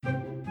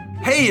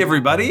Hey,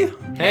 everybody!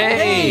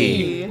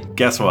 Hey!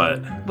 Guess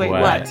what? Wait,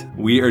 what?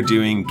 We are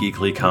doing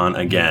GeeklyCon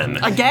again.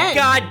 Again?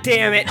 God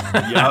damn it!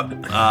 Yep.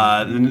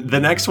 The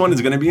next one is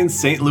going to be in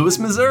St. Louis,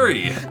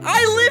 Missouri.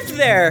 I lived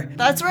there!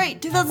 That's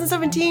right.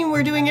 2017,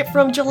 we're doing it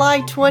from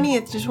July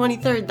 20th to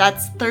 23rd.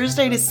 That's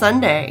Thursday to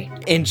Sunday.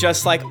 And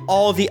just like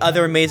all the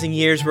other amazing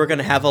years, we're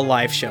gonna have a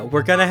live show.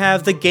 We're gonna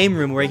have the game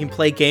room where you can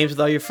play games with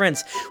all your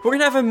friends. We're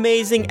gonna have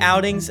amazing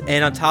outings,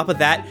 and on top of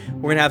that,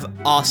 we're gonna have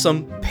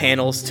awesome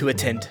panels to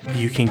attend.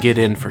 You can get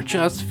in for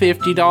just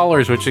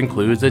 $50, which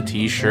includes a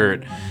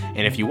t-shirt.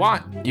 And if you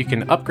want, you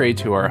can upgrade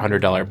to our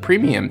 $100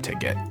 premium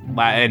ticket.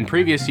 In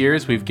previous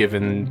years, we've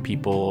given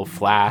people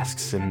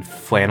flasks and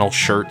flannel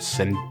shirts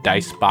and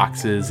dice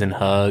boxes and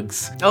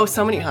hugs. Oh,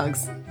 so many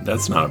hugs.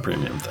 That's not a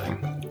premium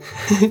thing.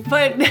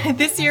 But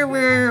this year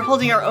we're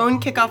holding our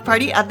own kickoff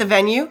party at the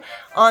venue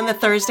on the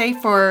Thursday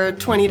for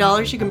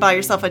 $20. You can buy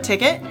yourself a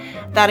ticket.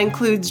 That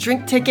includes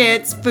drink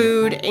tickets,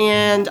 food,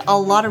 and a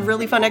lot of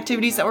really fun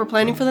activities that we're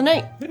planning for the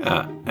night.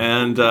 Yeah,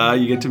 and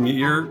you get to meet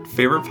your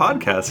favorite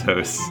podcast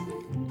hosts.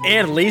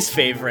 And least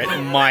favorite,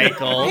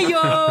 Michael. Hey,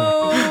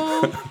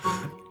 yo!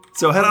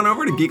 So head on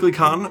over to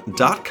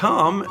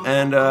geeklycon.com,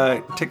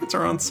 and tickets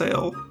are on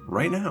sale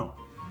right now.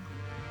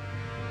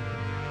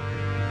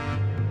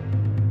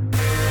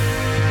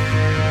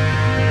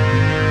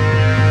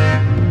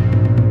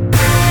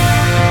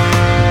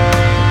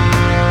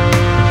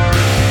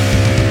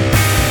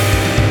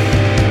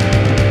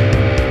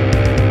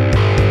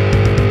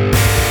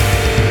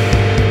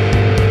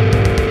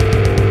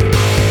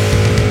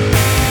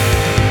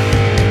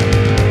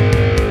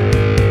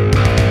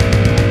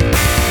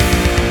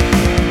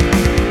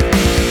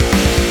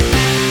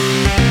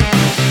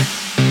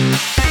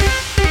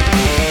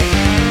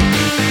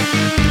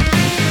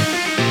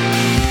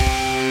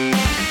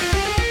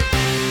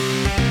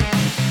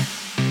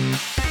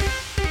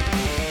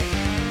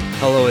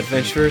 Hello,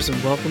 adventurers,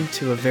 and welcome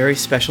to a very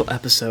special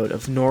episode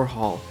of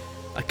Norhall,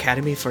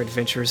 Academy for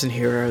Adventurers and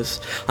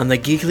Heroes, on the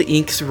Geekly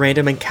Inc.'s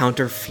Random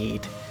Encounter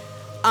feed.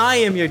 I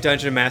am your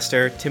Dungeon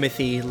Master,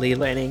 Timothy Lee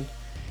Lanning,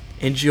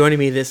 and joining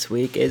me this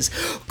week is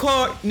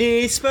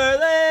Courtney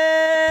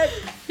Spurlett!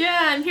 Yeah,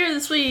 I'm here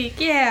this week.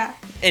 Yeah.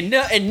 And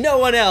no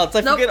one else.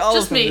 I Nope, forget all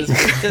just of them. me.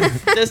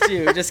 Just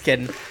you. Just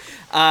kidding.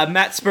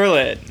 Matt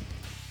Spurlett.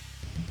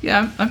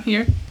 Yeah, I'm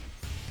here.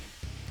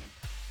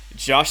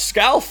 Josh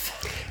Scalf.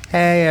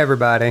 Hey,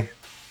 everybody.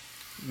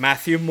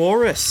 Matthew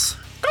Morris.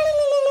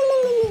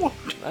 I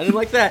didn't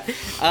like that.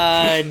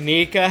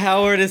 Nika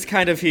Howard is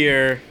kind of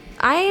here.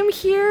 I am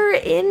here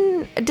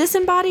in a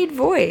disembodied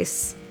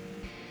voice.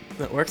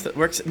 That works.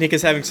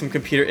 Nika's having some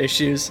computer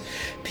issues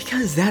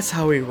because that's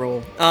how we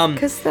roll.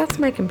 Because that's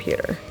my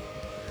computer.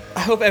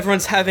 I hope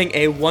everyone's having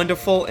a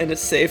wonderful and a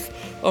safe.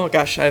 Oh my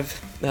gosh, I have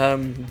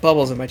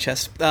bubbles in my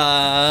chest.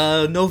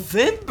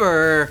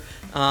 November.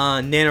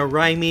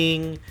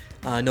 NaNoWriMing.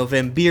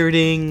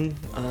 Novembearding,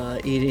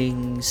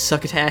 eating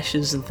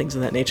succotashes and things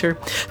of that nature.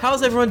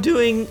 How's everyone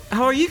doing?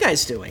 How are you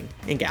guys doing?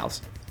 And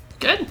gals?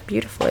 Good.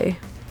 Beautifully.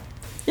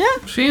 Yeah.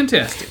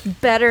 Fantastic.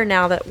 Better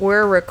now that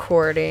we're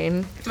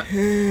recording.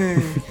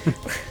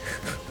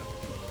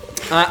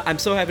 I'm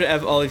so happy to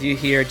have all of you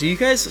here. Do you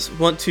guys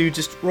want to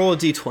just roll a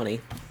d20?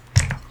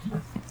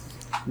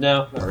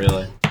 No, not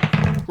really.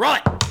 Roll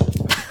it!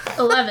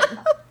 11.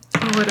 Oh,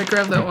 wait, I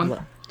grabbed that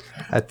one.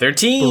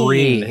 13.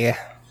 3.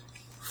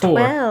 4.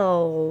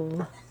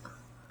 12.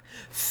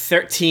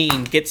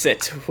 13 gets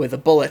it with a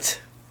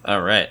bullet.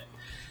 All right.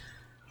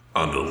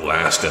 On the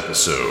last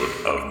episode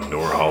of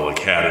Norhall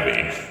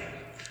Academy,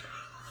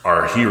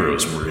 our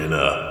heroes were in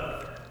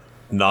a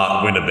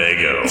not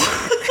Winnebago,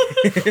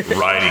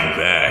 riding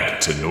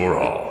back to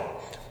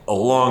Norhall.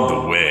 Along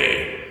the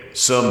way,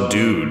 some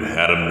dude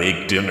had to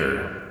make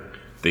dinner.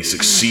 They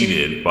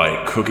succeeded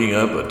by cooking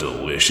up a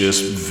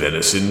delicious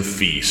venison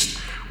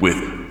feast with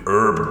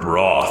herb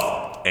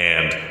broth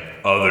and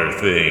other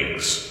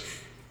things.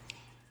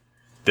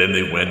 Then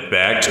they went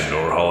back to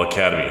Norhall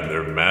Academy in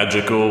their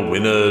magical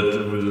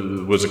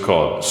what's it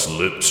called?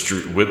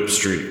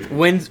 Windstream.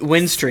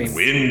 Windstream.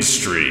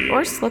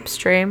 Or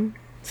slipstream.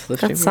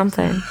 That's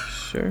something.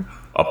 Sure.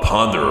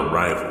 Upon their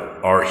arrival,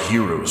 our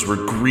heroes were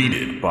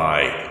greeted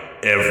by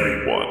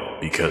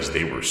everyone because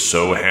they were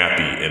so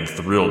happy and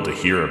thrilled to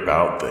hear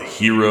about the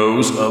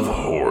heroes of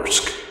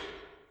Horsk.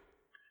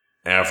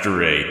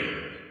 After a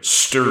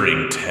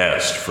stirring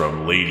test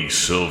from Lady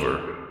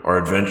Silver, our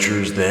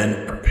adventurers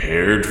then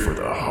prepared for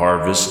the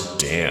harvest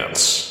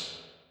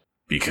dance.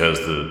 Because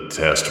the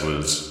test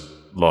was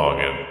long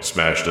and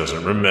Smash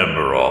doesn't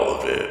remember all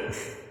of it.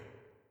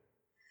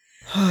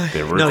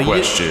 There were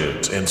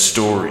questions and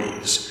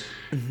stories.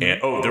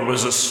 And there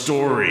was a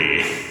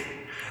story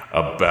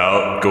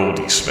about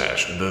Goldie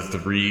Smash and the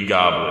 3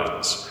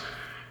 goblins.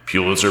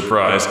 Pulitzer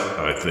Prize?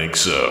 I think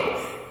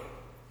so.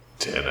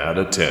 10 out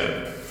of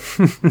 10.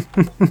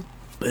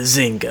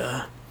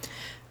 Bazinga.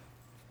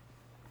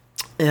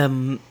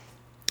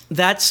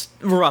 That's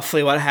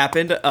roughly what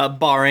happened,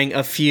 barring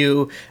a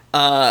few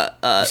Say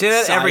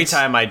that every sides.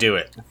 time I do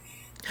it.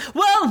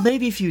 Well,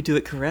 maybe if you do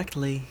it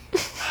correctly.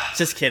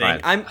 Just kidding.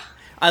 Fine.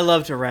 I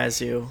love to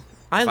razz you.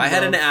 If I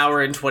had an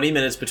hour and 20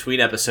 minutes between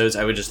episodes,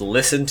 I would just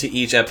listen to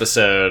each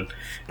episode,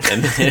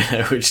 and then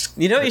I would just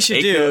You know what you should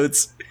take do?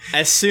 notes.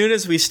 As soon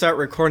as we start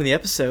recording the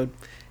episode,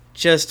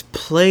 just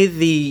play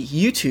the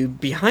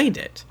YouTube behind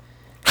it.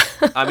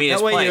 I mean,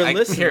 it's way playing. you're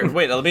listening. Here,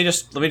 wait, let me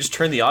just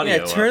turn the audio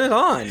Yeah, turn it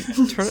on.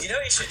 Turn it. You know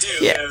what you should do?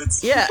 Yeah,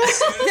 yeah,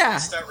 yeah.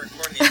 Start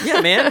recording the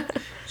Yeah, man.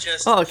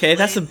 Just Oh, okay,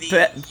 that's play the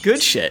the good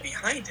YouTube shit.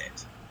 behind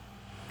it.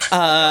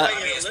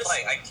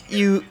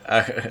 You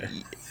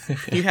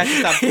you have to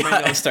stop when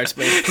my nose starts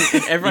bleeding.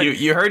 Everyone,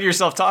 You heard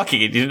yourself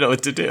talking and you didn't know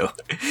what to do.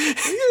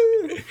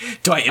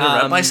 Do I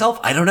interrupt myself?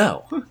 I don't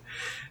know.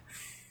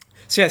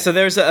 so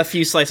there's a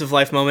few slice of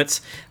life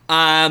moments.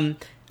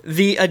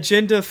 The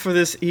agenda for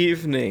this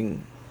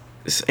evening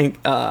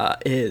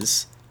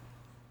is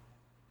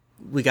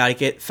we got to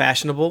get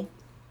fashionable.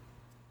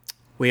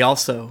 We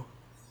also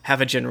have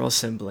a general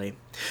assembly.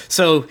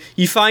 So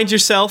you find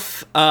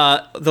yourself,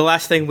 the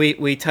last thing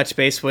we touched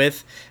base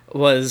with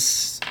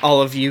was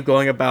all of you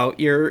going about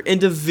your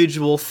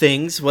individual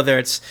things, whether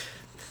it's,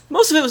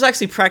 most of it was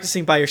actually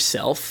practicing by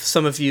yourself.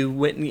 Some of you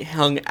went and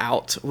hung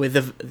out with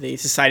the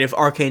Society of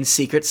Arcane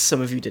Secrets,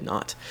 some of you did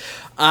not.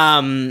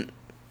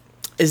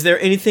 Is there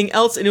anything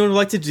else anyone would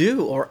like to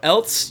do, or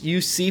else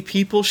you see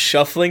people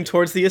shuffling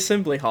towards the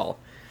assembly hall?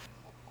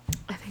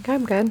 I think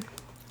I'm good.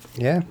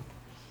 Yeah.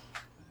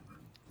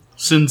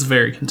 Sin's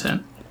very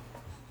content.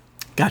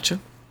 Gotcha.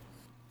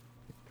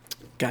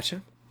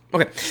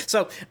 Okay,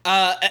 so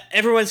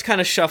everyone's kind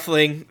of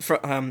shuffling,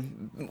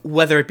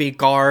 whether it be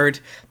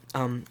guard,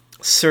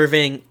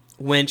 serving,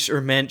 wench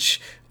or mensch,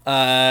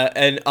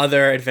 and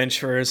other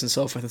adventurers and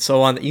so forth and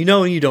so on that you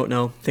know and you don't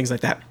know, things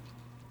like that,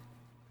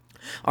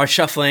 are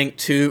shuffling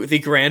to the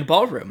grand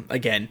ballroom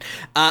again.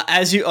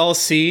 As you all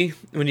see,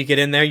 when you get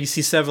in there, you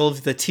see several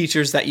of the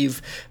teachers that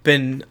you've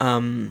been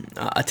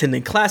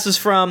attending classes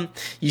from.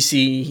 You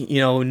see,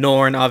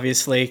 Norn,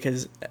 obviously,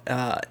 because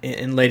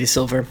and Lady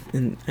Silver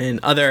and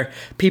other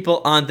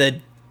people on the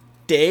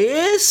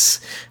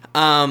dais.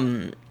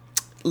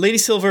 Lady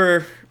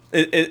Silver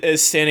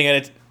is standing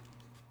at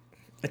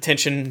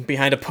attention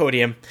behind a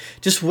podium,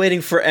 just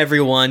waiting for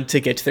everyone to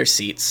get to their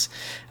seats.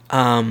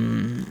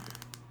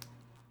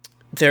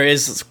 There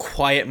is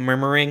quiet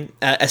murmuring.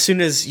 As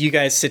soon as you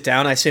guys sit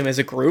down, I assume as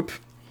a group.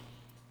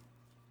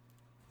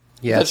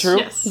 Yes. Is that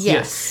true?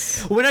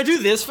 Yes. When I do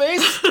this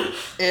face,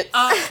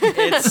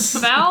 it's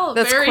Val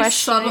That's very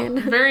questioning.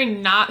 very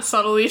not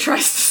subtly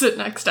tries to sit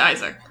next to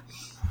Isaac.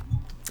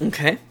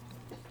 okay.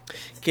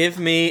 Give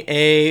me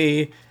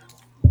a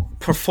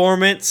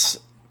performance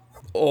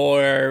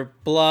or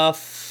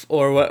bluff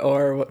or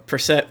what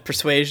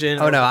persuasion.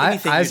 Oh no,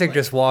 anything you'd Isaac like.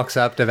 just walks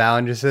up to Val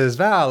and just says,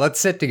 "Val, let's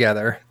sit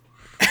together."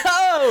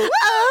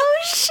 Oh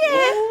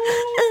shit!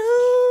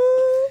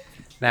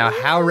 Now,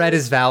 how red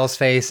is Val's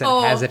face, and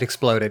has it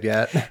exploded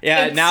yet?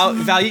 Yeah. Now,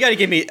 Val, you got to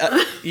give me.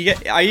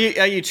 Are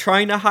you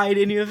trying to hide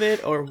any of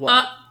it or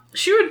what?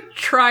 She would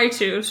try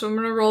to, so I'm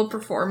gonna roll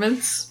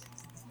performance.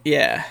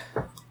 Yeah.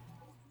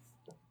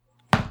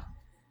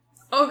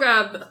 Oh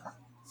god.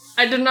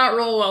 I did not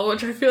roll well,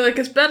 which I feel like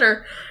is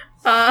better.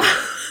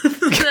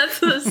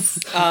 That's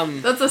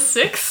a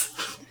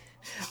 6.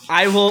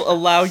 I will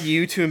allow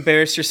you to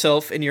embarrass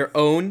yourself in your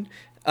own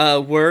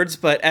words,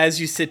 but as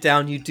you sit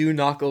down, you do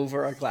knock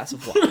over a glass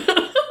of wine.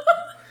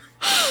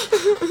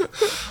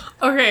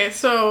 Okay,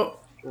 so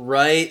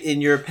Right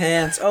in your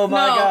pants. Oh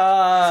my No.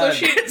 god. So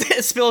she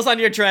It spills on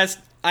your dress.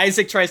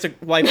 Isaac tries to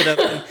wipe it up.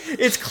 And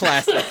it's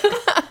classic.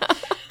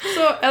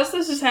 So as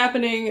this is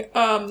happening,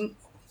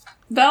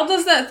 Val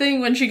does that thing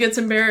when she gets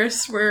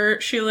embarrassed where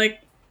she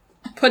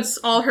puts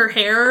all her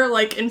hair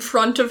in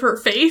front of her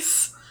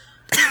face.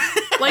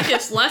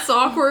 It's less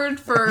awkward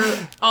for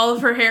all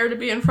of her hair to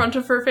be in front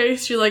of her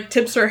face. She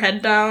tips her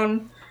head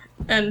down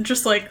and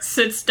just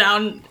sits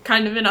down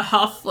kind of in a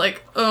huff,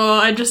 oh,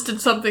 I just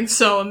did something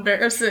so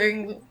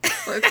embarrassing.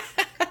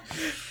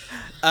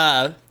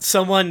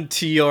 Someone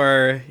to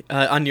your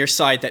on your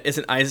side that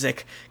isn't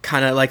Isaac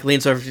kind of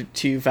leans over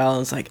to Val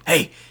and is like,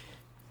 "Hey,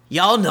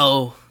 y'all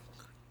know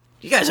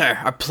you guys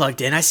are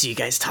plugged in. I see you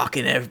guys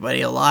talking to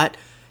everybody a lot.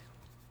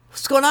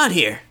 What's going on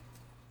here?"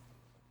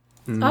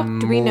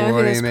 Do we know who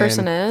What do this you mean?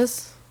 person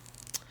is?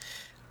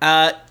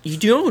 You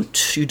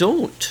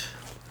don't.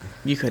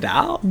 You could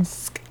out.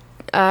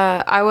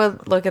 I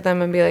would look at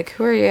them and be like,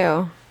 "Who are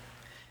you?"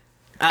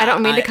 I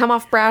don't mean to come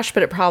off brash,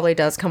 but it probably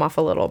does come off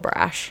a little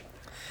brash.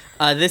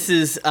 This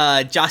is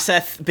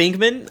Joseph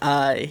Bingman.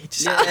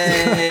 It's a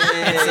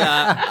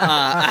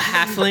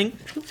halfling.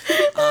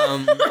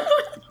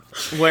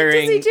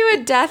 Wearing. Does he do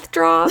a death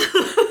drop?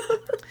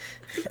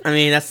 I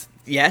mean,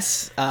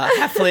 yes.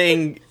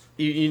 Halfling.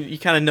 You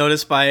kind of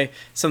notice by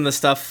some of the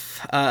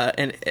stuff,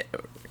 and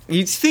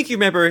you think you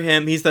remember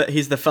him. He's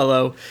the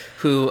fellow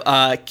who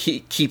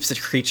keeps the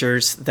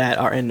creatures that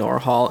are in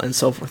Norhall and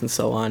so forth and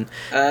so on.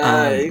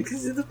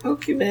 Because of the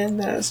Pokemon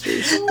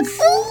Masters.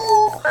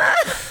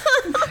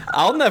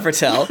 I'll never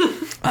tell. So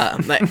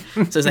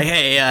it's like,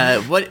 hey,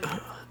 what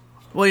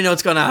do you know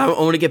what's going on? I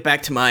want to get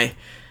back to my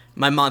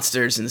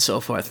monsters and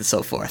so forth and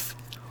so forth.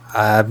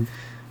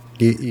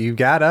 You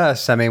got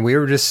us. I mean, we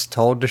were just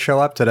told to show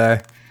up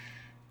today.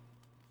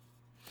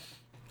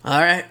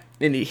 All right.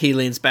 And he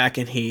leans back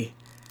and he,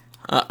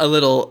 a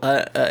little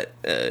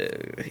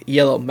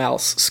yellow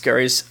mouse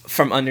scurries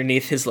from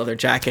underneath his leather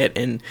jacket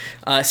and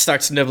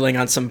starts nibbling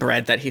on some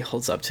bread that he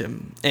holds up to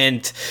him.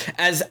 And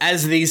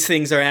as these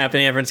things are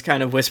happening, everyone's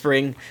kind of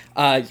whispering.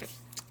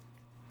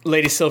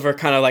 Lady Silver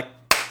kind of like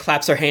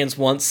claps her hands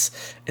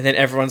once, and then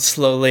everyone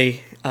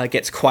slowly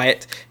gets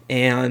quiet,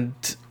 and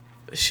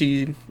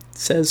she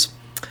says,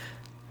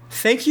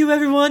 "Thank you,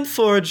 everyone,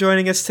 for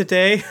joining us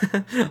today.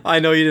 I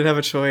know you didn't have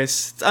a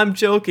choice. I'm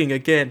joking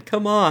again.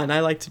 Come on, I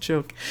like to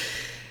joke.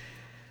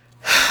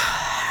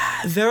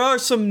 There are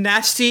some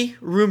nasty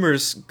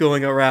rumors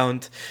going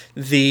around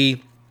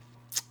the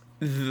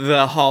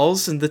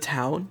halls in the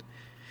town,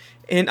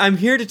 and I'm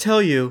here to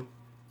tell you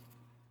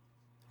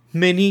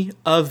many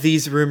of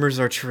these rumors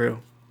are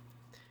true.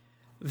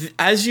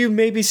 As you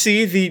maybe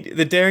see,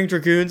 the Daring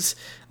Dragoons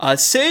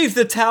save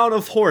the town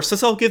of Horse.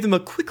 Let's all give them a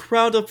quick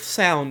round of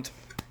sound.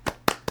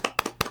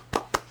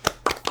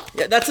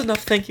 Yeah, that's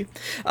enough, thank you.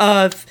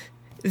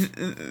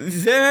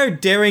 Their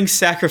daring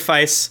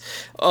sacrifice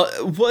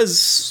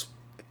was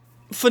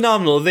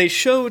phenomenal. They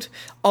showed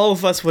all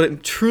of us what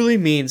it truly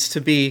means to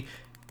be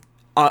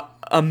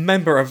a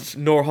member of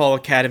Norhall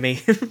Academy.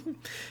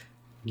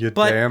 You're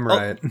damn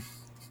right.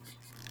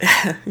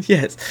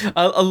 Yes.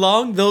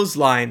 Along those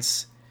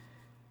lines,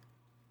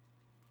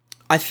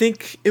 I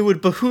think it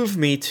would behoove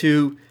me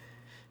to...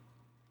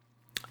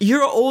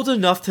 You're old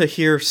enough to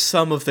hear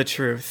some of the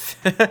truth.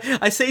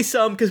 I say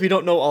some because we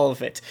don't know all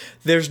of it.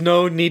 There's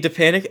no need to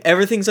panic.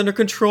 Everything's under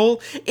control,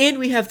 and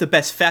we have the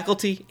best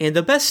faculty and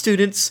the best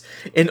students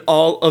in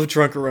all of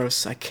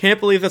Drunkeros. I can't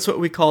believe that's what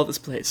we call this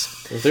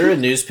place. Was there a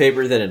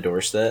newspaper that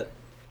endorsed that?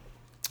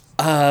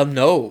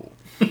 No.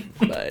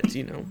 But,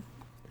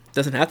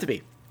 doesn't have to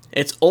be.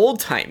 It's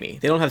old-timey.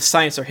 They don't have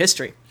science or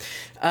history.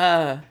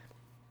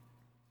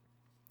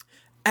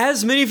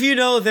 As many of you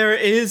know, there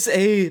is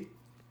a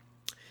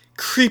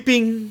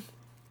creeping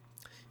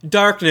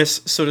darkness,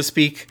 so to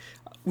speak.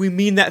 We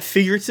mean that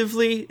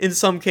figuratively in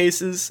some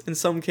cases. In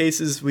some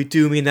cases, we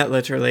do mean that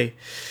literally.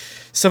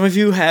 Some of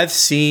you have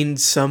seen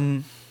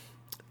some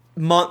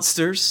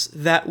monsters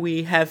that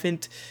we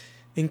haven't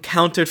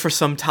encountered for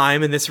some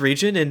time in this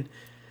region, and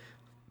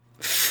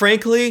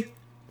frankly,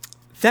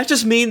 that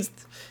just means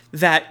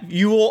that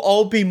you will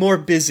all be more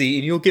busy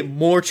and you'll get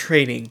more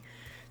training.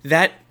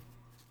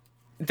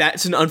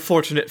 That's an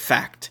unfortunate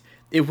fact.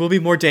 It will be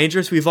more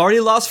dangerous. We've already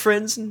lost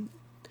friends and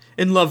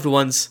loved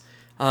ones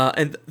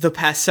in the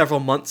past several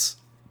months.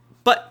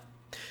 But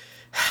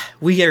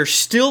we are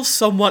still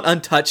somewhat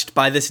untouched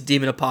by this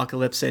demon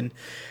apocalypse. And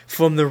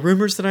from the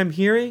rumors that I'm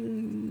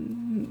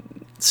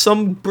hearing,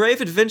 some brave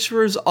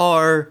adventurers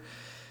are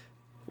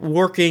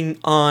working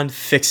on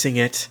fixing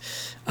it.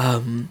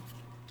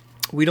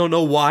 We don't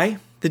know why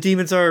the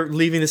demons are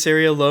leaving this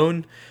area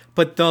alone.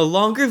 But the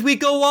longer we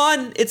go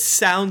on, it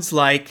sounds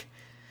like,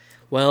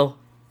 well,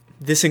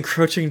 this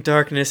encroaching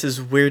darkness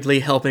is weirdly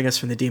helping us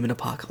from the demon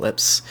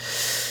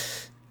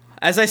apocalypse.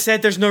 As I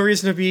said, there's no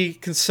reason to be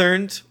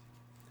concerned.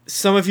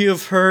 Some of you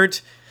have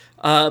heard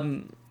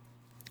that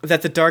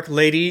the Dark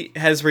Lady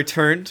has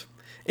returned,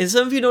 and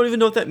some of you don't even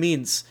know what that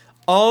means.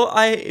 All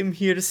I am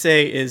here to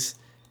say is,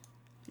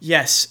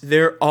 yes,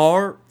 there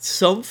are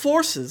some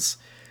forces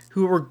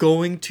who are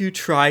going to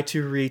try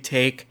to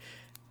retake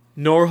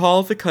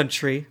Norhall the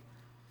country,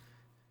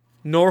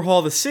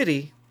 Norhall the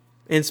city,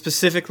 and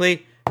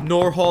specifically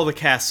Norhall the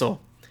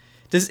castle.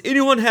 Does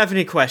anyone have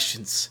any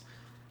questions?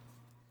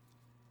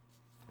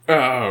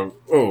 What?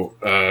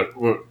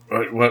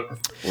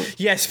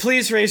 Yes,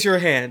 please raise your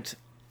hand.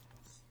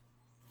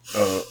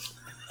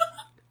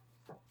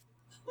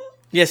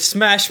 Yes,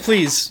 Smash,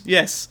 please.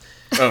 Yes.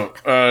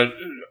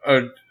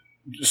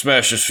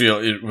 Smash just feel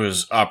it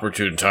was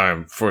opportune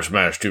time for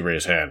Smash to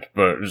raise hand,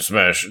 but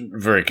Smash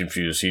very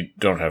confused. He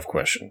don't have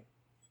question.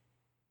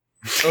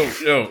 Oh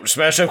no,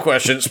 Smash have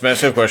question.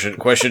 Smash have question.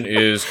 Question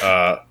is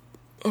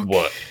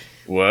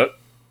what?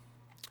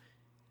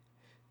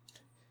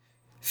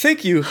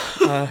 Thank you.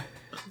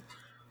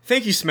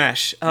 Thank you,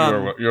 Smash.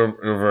 You're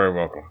very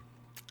welcome.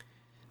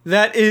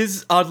 That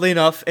is oddly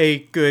enough a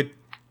good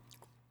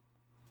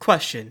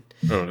question.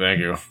 Oh, thank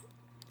you.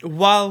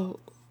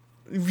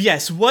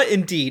 Yes, what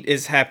indeed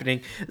is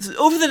happening?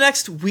 Over the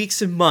next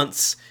weeks and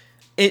months,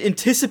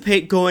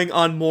 anticipate going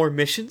on more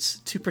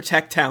missions to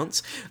protect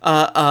towns,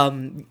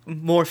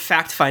 more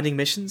fact-finding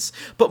missions,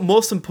 but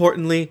most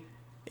importantly,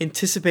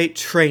 anticipate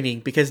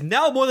training, because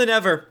now more than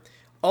ever,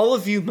 all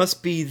of you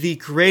must be the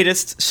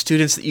greatest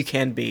students that you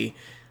can be.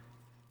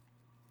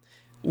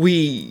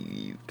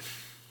 We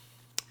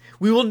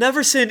will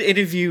never send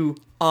any of you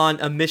on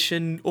a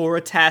mission or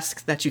a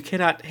task that you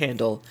cannot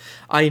handle.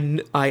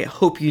 I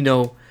hope you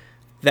know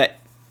that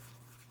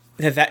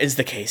is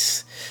the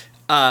case.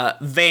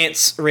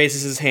 Vance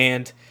raises his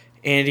hand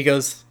and he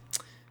goes,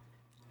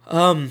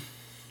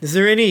 is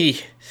there any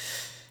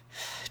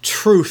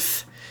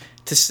truth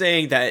to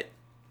saying that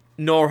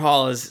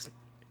Norhall is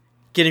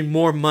getting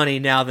more money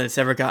now than it's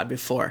ever gotten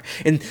before.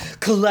 And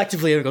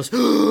collectively, everyone goes,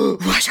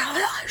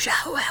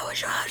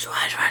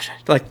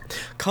 like,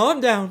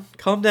 calm down,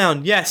 calm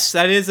down. Yes,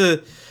 that is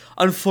a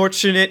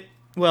unfortunate,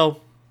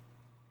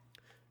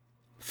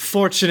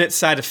 fortunate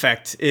side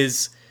effect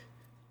is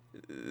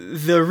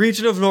the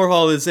region of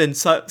Norhall is in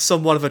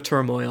somewhat of a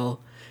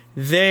turmoil.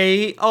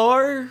 They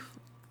are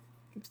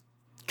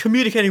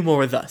communicating more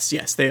with us.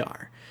 Yes, they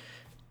are.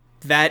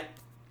 That,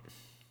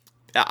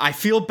 I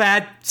feel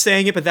bad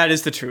saying it, but that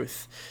is the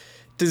truth.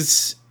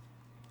 Does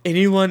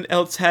anyone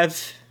else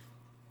have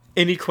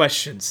any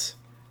questions?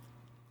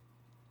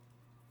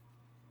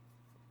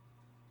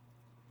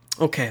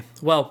 Okay,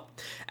 well,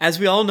 as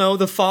we all know,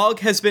 the fog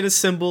has been a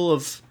symbol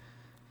of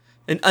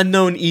an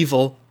unknown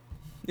evil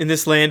in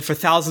this land for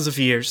thousands of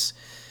years.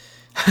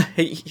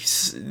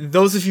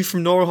 Those of you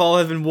from Norhall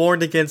have been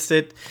warned against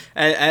it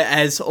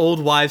as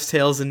old wives'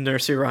 tales and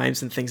nursery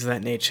rhymes and things of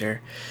that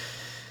nature.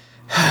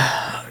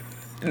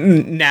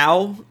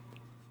 Now,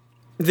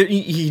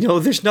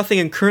 there's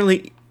nothing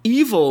currently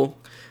evil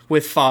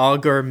with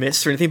fog or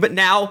mist or anything, but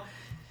now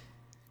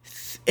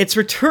it's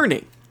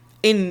returning.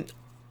 And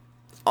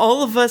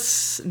all of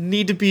us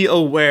need to be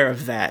aware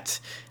of that.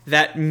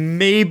 That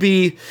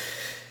maybe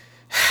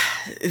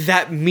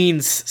that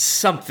means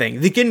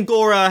something. The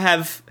Gingora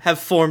have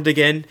formed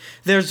again.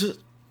 There's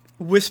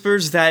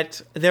whispers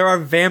that there are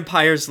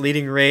vampires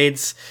leading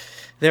raids.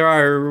 There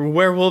are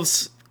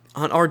werewolves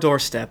on our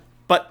doorstep.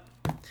 But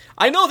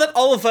I know that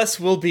all of us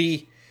will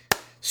be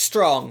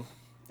strong.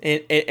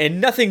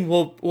 And nothing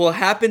will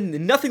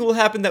happen. Nothing will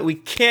happen that we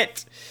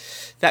can't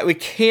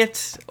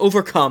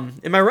overcome.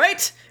 Am I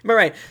right? Am I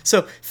right?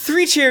 So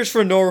 3 cheers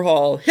for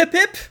Norhall. Hip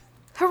hip.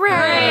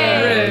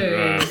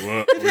 Hooray!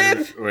 Hip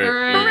hip.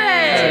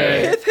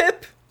 Hooray! Hip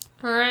hip.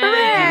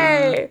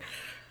 Hooray!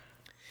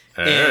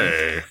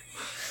 Hey.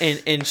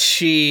 And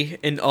she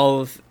and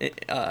all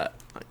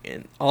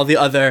the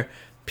other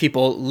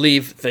people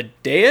leave the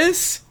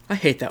dais. I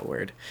hate that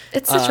word.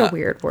 It's such a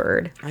weird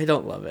word. I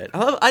don't love it.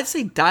 I'd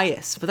say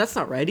dais, but that's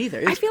not right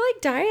either. I feel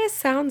like dais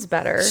sounds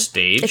better.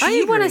 Stage? If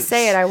you want to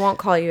say it, I won't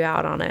call you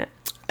out on it.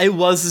 It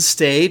was a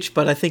stage,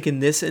 but I think in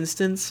this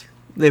instance,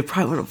 they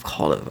probably would have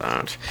called it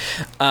that.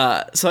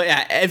 So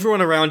yeah, everyone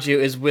around you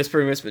is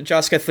whispering.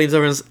 Joska leans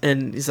over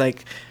and he's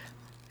like,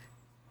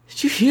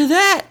 "Did you hear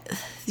that?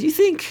 Do you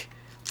think?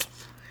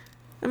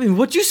 I mean,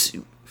 was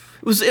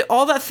it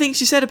all that thing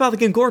she said about the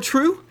Gingor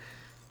true?"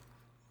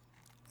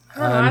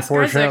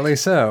 Unfortunately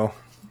so.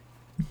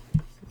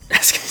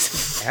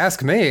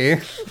 Ask me.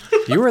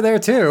 You were there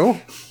too.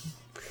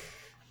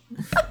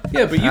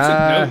 Yeah, but you took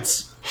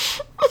notes.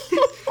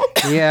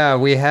 Yeah,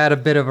 we had a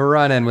bit of a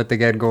run-in with the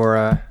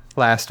Gedgora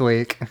last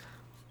week.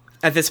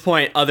 At this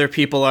point, other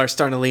people are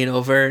starting to lean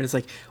over, and it's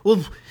like,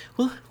 well,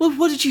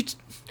 what did you?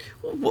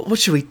 What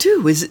should we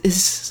do?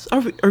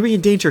 Are we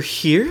in danger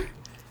here?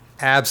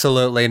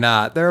 Absolutely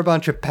not. They're a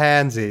bunch of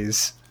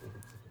pansies.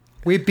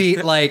 We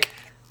beat like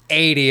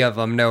 80 of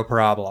them, no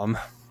problem.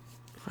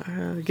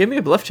 Give me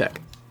a bluff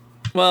check.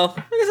 Well,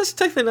 I guess that's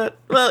technically not.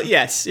 Well,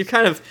 yes, you're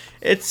kind of.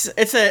 It's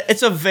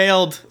a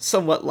veiled,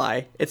 somewhat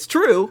lie. It's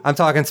true. I'm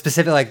talking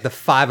specifically like the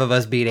 5 of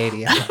us beat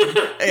 80 of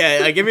them.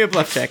 Yeah, give me a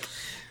bluff check.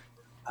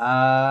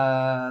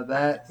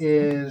 That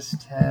is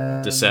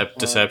 10.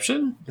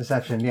 Deception?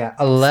 Deception, yeah.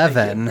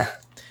 11.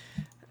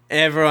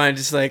 Everyone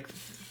just like,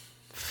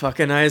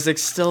 fucking Isaac,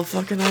 still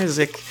fucking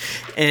Isaac.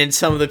 And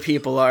some of the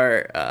people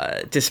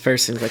are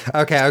dispersing. Like,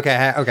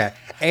 Okay.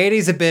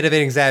 80's a bit of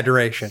an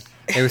exaggeration.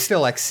 It was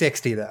still like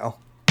 60, though.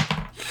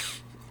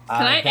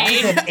 Can I That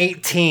is aid? an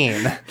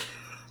 18.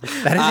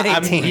 That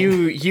is an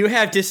 18. you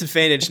have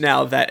disadvantage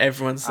now that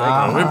everyone's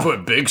like, We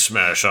put Big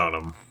Smash on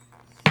him.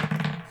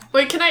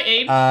 Wait, can I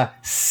aid?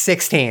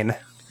 16.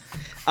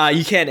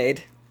 you can't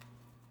aid.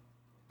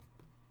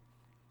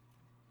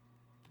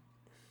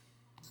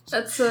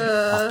 That's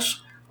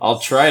I'll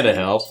try to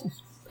help.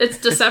 it's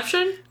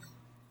deception.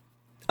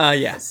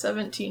 Yeah.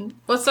 17.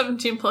 What's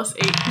 17 plus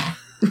 8?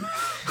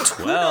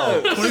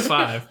 12.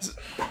 25.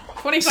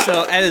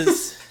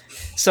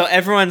 So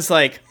everyone's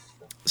like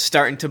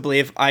starting to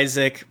believe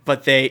Isaac,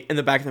 but they in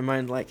the back of their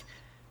mind like,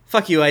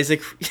 fuck you,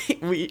 Isaac.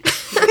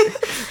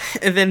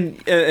 And then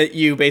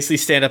you basically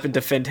stand up and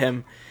defend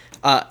him,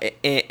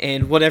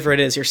 and whatever it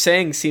is you're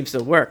saying seems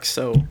to work.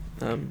 So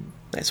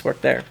nice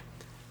work there.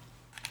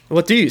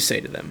 What do you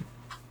say to them?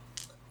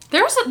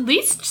 There was at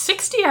least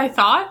 60, I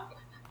thought.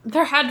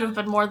 There had to have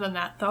been more than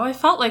that, though. I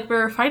felt like we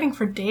were fighting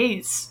for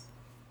days.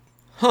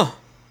 Huh.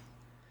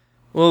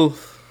 Well,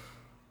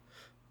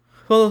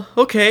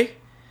 okay.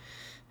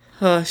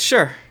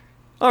 Sure.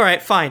 All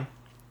right, fine.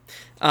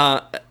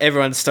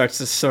 Everyone starts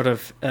to sort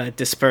of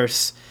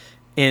disperse,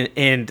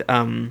 and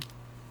fuck,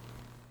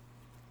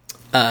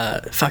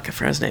 I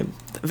forgot his name.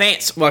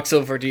 Vance walks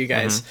over to you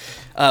guys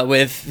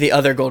with the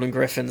other Golden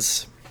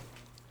Griffins.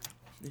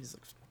 He's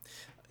like,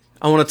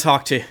 I want to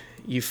talk to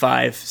you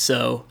 5,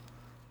 so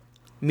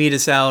meet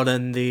us out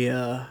in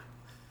the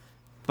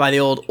by the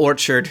old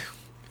orchard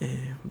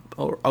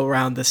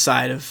around the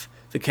side of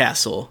the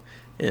castle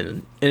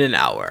in an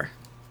hour.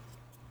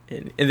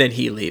 and then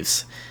he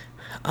leaves.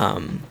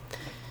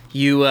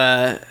 You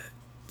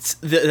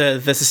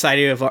the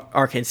Society of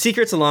Arcane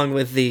Secrets, along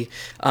with the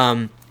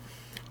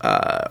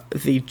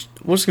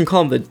what's gonna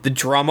call them, the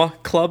drama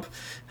club,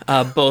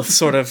 both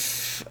sort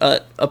of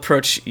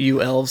approach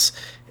you elves,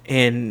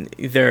 and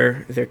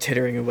they're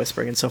tittering and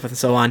whispering and so forth and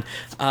so on.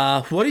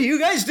 What do you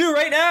guys do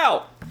right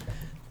now?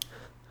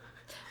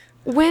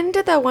 When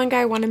did that one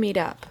guy want to meet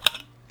up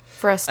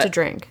for us to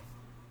drink?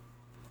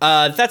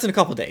 That's in a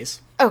couple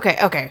days.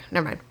 Okay,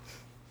 never mind.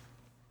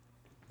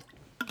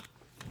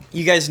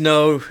 You guys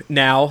know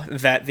now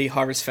that the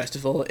Harvest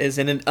Festival is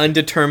in an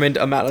undetermined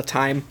amount of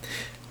time.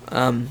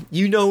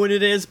 You know when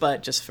it is,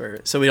 but just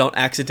so we don't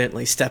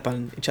accidentally step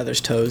on each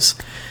other's toes.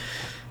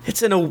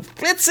 It's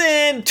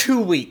in 2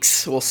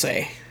 weeks, we'll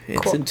say.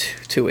 It's cool. in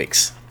 2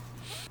 weeks.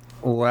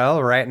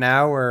 Well, right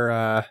now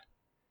we're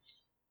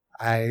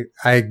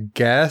I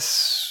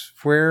guess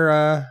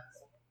we're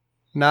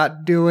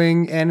not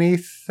doing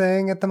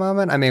anything at the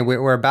moment. I mean,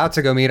 we're about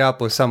to go meet up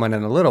with someone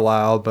in a little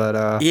while,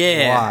 but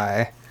yeah.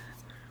 Why?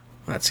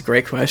 That's a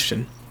great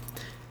question.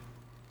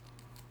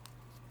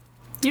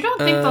 You don't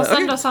think they'll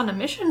send us on a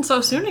mission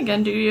so soon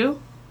again, do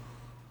you?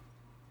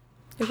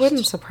 It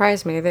wouldn't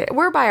surprise me.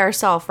 We're by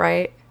ourselves,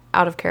 right?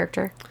 Out of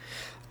character.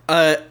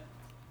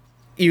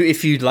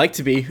 If you'd like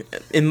to be,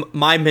 in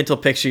my mental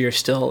picture, you're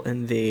still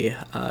in the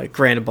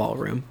grand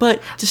ballroom.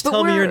 But just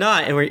tell me you're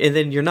not, and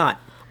then you're not.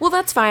 Well,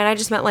 that's fine. I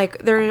just meant like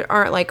there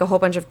aren't like a whole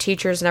bunch of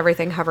teachers and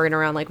everything hovering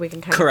around. Like we can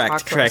kind of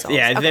talk to ourselves.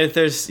 Yeah, okay.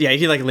 there's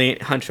you can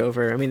like hunch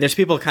over. I mean, there's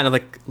people kind of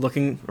like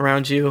looking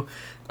around you,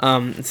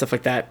 and stuff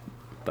like that.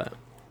 But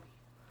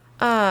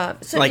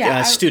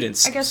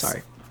students. I guess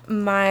sorry.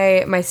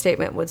 My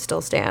statement would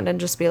still stand and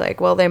just be like,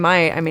 well, they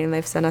might. I mean,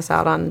 they've sent us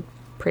out on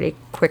pretty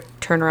quick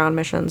turnaround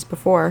missions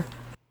before.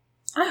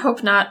 I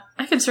hope not.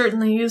 I could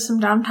certainly use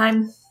some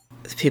downtime.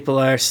 People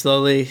are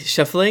slowly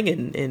shuffling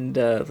and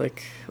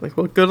like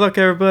well, good luck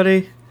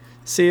everybody.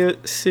 See you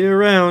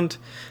around.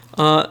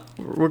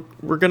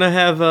 We're gonna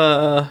have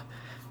a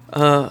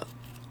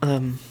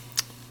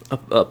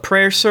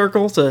prayer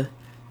circle to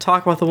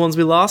talk about the ones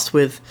we lost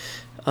with.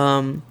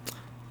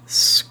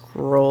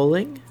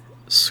 Scrolling.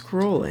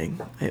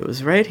 It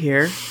was right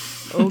here.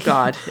 Oh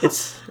God,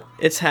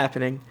 it's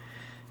happening.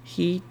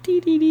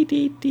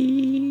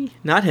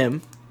 Not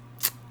him.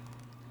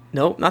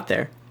 Nope, not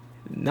there.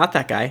 Not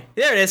that guy.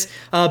 There it is.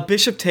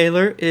 Bishop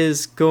Taylor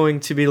is going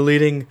to be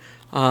leading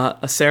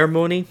a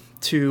ceremony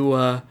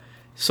to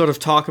sort of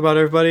talk about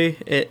everybody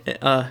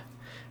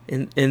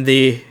in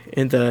the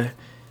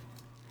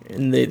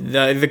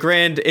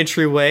grand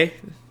entryway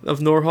of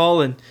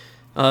Norhall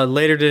and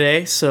later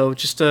today. So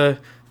just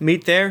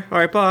meet there. All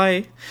right,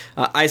 bye.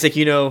 Isaac,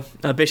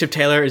 Bishop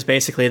Taylor is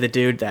basically the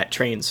dude that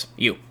trains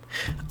you.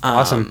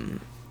 Awesome.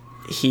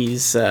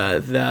 He's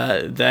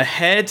the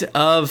head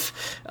of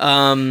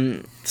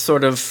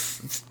sort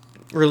of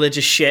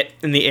religious shit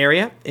in the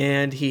area,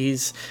 and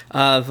he's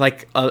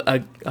like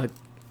a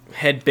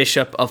head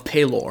bishop of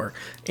Paylor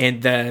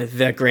and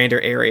the grander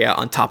area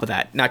on top of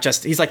that. Not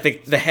just he's like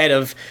the head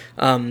of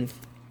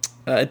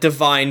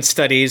divine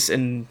studies,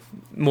 and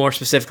more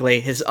specifically,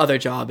 his other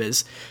job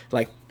is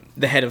like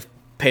the head of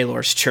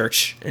Paylor's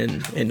church in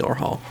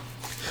Norhall.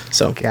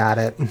 So got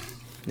it.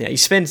 Yeah, you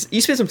spend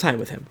some time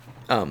with him.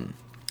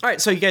 All right,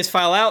 so you guys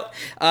file out.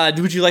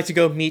 Would you like to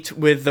go meet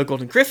with the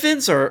Golden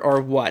Griffins or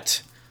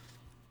what?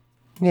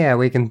 Yeah,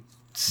 we can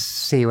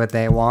see what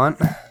they want.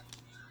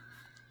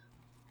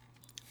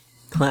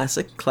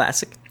 Classic.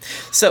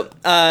 So,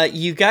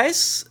 you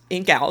guys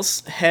and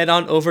gals head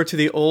on over to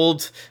the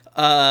old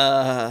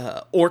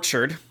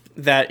orchard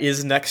that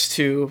is next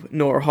to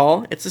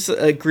Norhall. It's just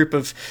a group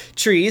of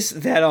trees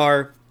that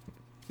are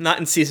not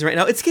in season right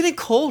now. It's getting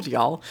cold,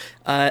 y'all.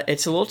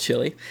 It's a little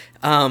chilly.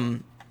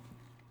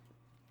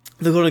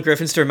 The Golden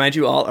Griffins, to remind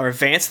you all, are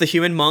Vance, the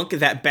human monk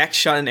that Beck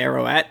shot an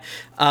arrow at.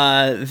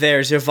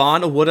 There's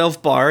Yvonne, a wood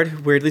elf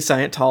bard, weirdly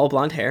silent, tall,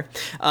 blonde hair.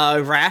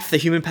 Raph, the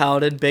human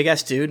paladin,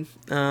 big-ass dude.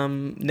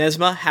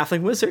 Nesma,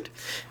 halfling wizard.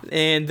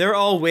 And they're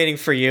all waiting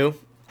for you.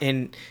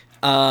 And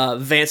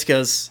Vance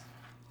goes,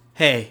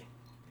 "Hey,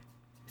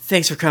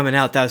 thanks for coming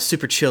out. That was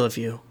super chill of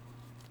you."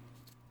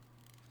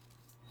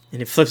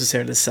 And he flips his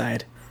hair to the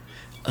side.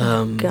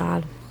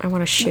 God, I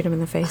want to shoot him in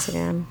the face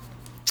again.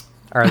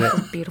 Are they?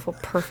 Beautiful,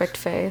 perfect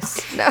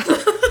face. No.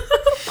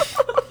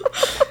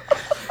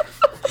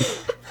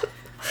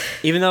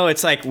 Even though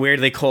it's like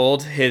weirdly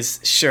cold, his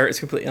shirt is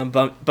completely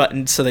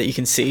unbuttoned so that you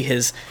can see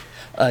his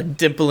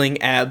dimpling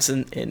abs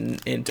and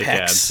pecs.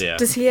 Abs, yeah.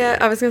 Does he?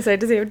 I was gonna say,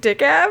 does he have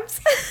dick abs?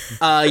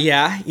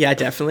 Yeah,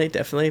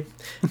 definitely.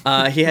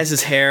 He has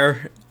his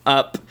hair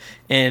up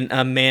in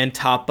a man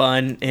top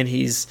bun, and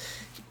he's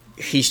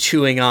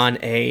chewing on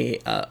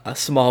a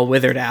small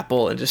withered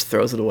apple and just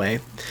throws it away.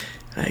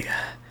 Like,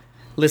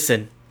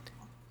 listen,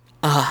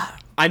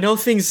 I know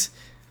things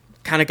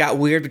kind of got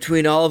weird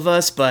between all of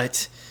us,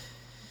 but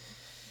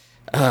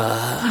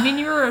You mean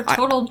you were a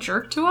total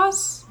jerk to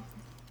us?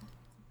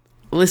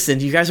 listen,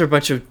 you guys are a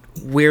bunch of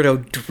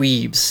weirdo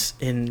dweebs,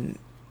 and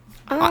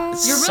You're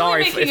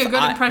really making a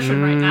good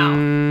impression right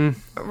now.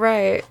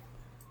 Right.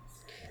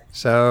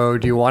 So,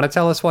 do you want to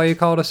tell us why you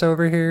called us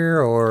over here,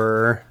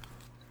 or...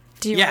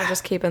 Do you want to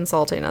just keep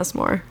insulting us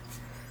more?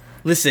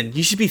 Listen,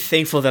 you should be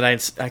thankful that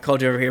I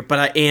called you over here, but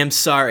I am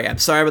sorry. I'm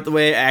sorry about the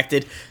way I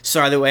acted.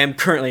 Sorry the way I'm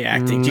currently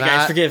acting. Do you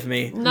guys forgive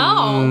me?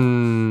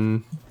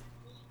 No.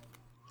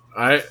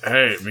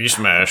 Hey, me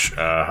Smash.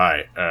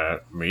 Hi.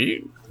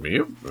 Me.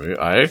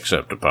 I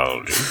accept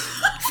apology.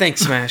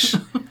 Thanks, Smash.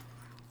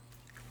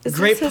 Is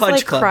Great this his, Punch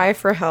like, Club. cry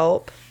for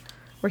help?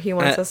 Where he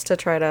wants us to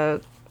try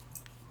to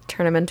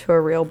turn him into a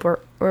real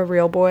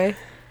boy?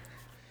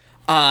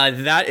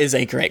 That is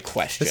a great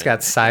question. It's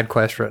got side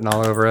quest written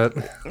all over it.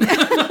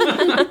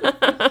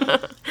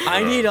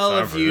 I need all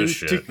time of for you this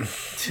shit.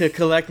 to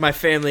collect my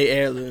family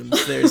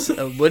heirlooms. There's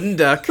a wooden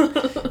duck.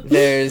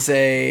 There's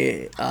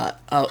a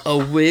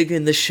wig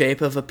in the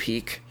shape of a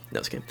peak. No, I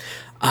was kidding.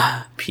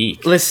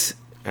 Peak. Listen,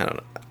 I don't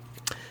know.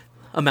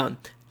 A mountain.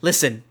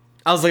 Listen,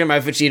 I was looking at my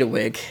Vegeta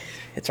wig.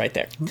 It's right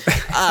there.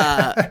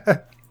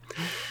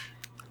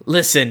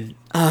 Listen,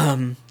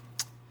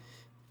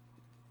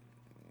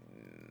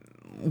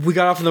 we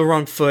got off on the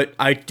wrong foot.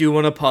 I do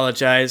want to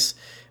apologize.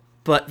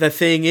 But the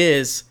thing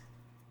is,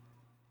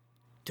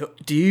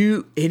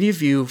 do any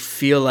of you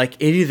feel like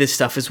any of this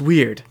stuff is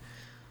weird?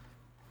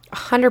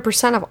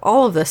 100% of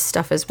all of this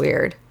stuff is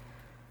weird.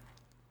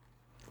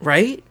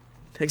 Right?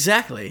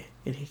 Exactly.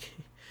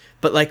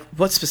 But, like,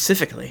 what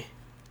specifically?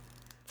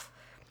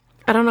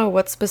 I don't know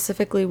what's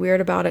specifically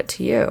weird about it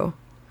to you.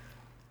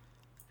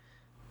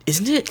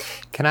 Isn't it?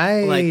 Can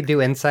I Like-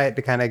 do insight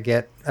to kind of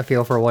get a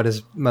feel for what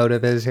his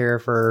motive is here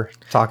for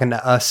talking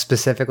to us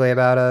specifically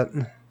about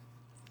it?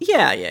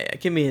 Yeah.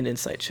 Give me an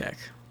insight check.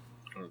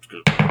 That's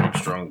good. Big,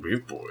 strong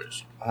beef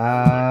boys.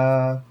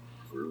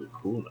 Really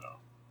cool now.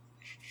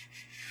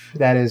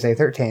 That is a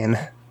 13.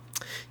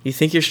 You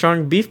think you're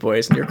strong beef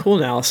boys and you're cool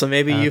now, so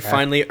maybe you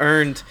finally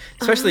earned,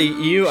 especially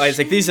you,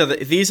 Isaac. These are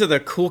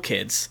the cool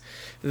kids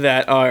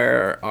that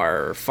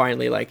are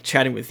finally like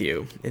chatting with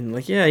you and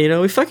like, yeah, you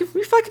know, we fucking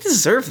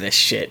deserve this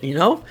shit, you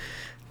know?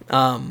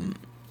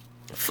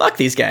 Fuck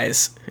these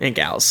guys and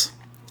gals.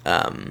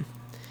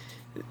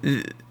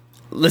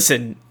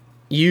 Listen,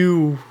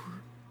 you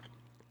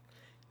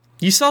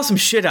saw some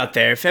shit out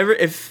there.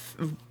 If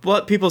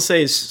what people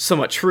say is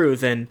somewhat true,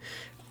 then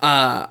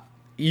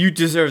you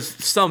deserve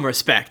some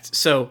respect.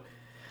 So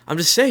I'm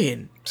just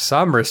saying.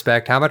 Some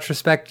respect. How much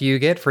respect do you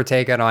get for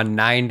taking on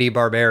 90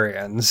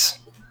 barbarians?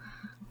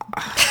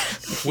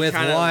 With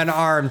one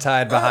arm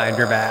tied behind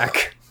your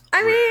back.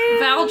 I mean,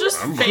 Val just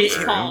face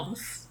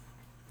palms.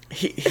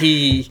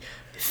 He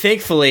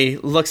thankfully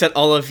looks at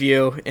all of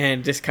you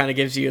and just kind of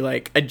gives you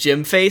like a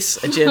Jim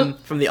face, a Jim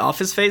from The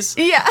Office face.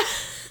 yeah.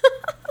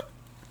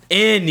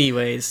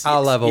 Anyways,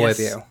 I'll level yes.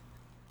 with you.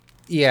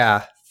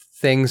 Yeah,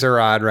 things are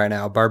odd right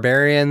now.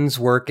 Barbarians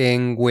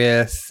working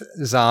with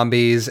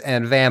zombies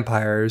and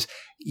vampires.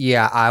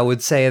 Yeah, I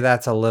would say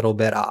that's a little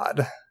bit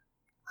odd.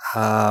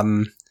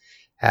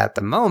 At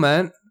the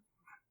moment,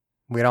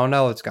 we don't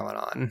know what's going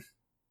on.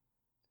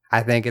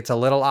 I think it's a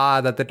little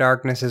odd that the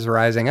darkness is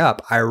rising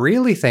up. I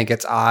really think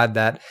it's odd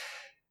that...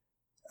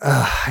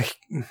 I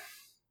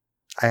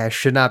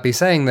should not be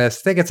saying this.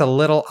 I think it's a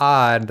little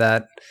odd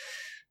that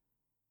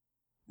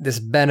this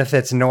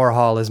benefits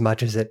Norhall as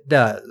much as it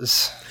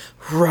does.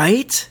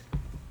 Right?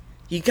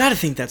 You gotta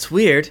think that's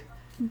weird.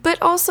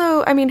 But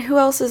also, I mean, who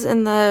else is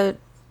in the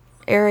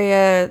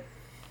area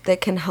that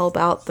can help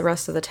out the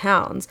rest of the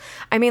towns?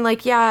 I mean,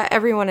 like, yeah,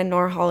 everyone in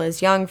Norhall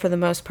is young for the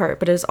most part,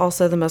 but it is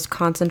also the most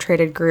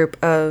concentrated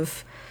group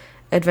of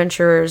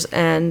adventurers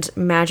and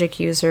magic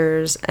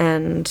users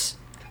and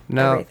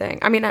everything.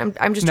 I mean, I'm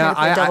just trying to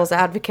play devil's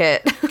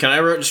advocate. Can I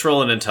just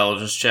roll an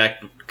intelligence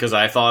check? Because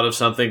I thought of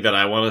something that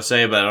I want to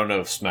say, but I don't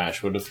know if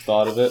Smash would have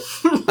thought of it.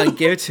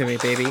 Give it to me,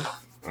 baby.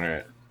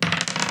 Alright.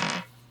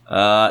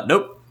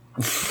 Nope.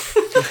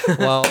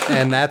 Well,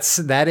 and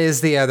that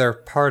is the other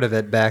part of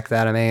it, Beck,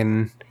 that, I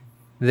mean,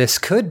 this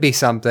could be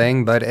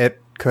something, but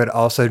it could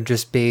also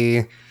just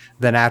be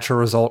the natural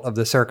result of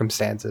the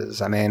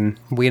circumstances. I mean,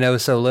 we know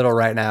so little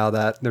right now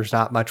that there's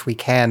not much we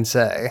can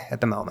say at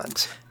the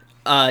moment.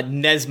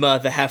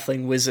 Nesma, the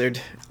halfling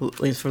wizard,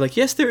 leans for like,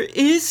 yes, there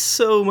is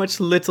so much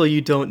little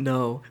you don't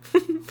know.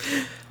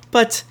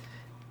 But,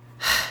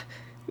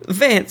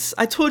 Vance,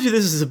 I told you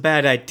this is a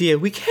bad idea.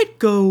 We can't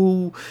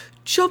go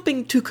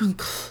jumping to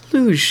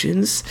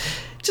conclusions.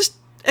 Just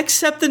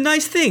accept the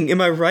nice thing. Am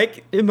I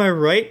right? Am I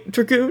right,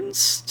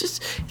 Dragoons?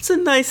 Just, it's a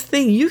nice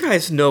thing. You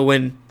guys know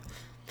when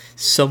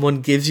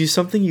someone gives you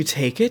something, you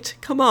take it.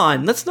 Come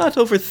on, let's not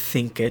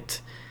overthink it.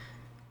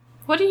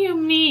 What do you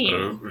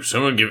mean?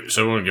 Someone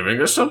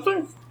giving us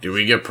something? Do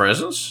we get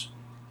presents?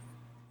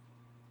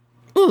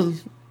 Well,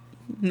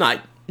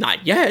 not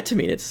yet. I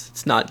mean,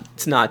 it's not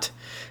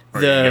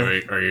Are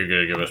you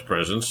gonna give us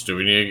presents? Do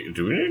we need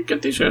to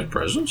get these guys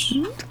presents?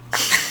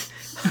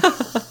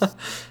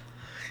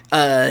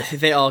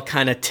 They all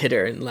kind of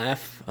titter and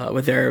laugh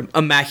with their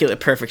immaculate,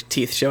 perfect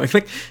teeth showing.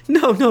 Like,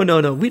 no,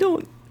 we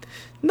don't.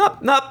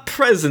 Not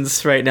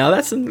presents right now.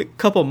 That's in a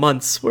couple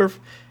months.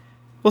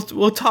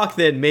 We'll talk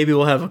then. Maybe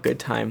we'll have a good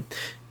time.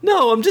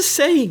 No, I'm just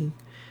saying.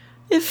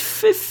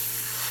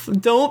 If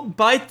don't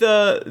bite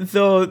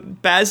the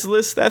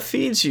basilisk that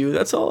feeds you.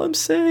 That's all I'm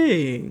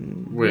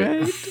saying. Wait.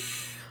 Right?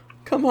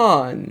 Come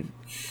on.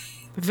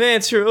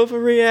 Vance, you're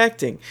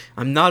overreacting.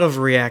 I'm not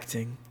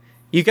overreacting.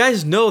 You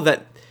guys know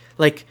that,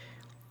 like...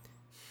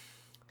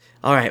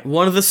 Alright,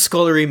 one of the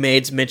scullery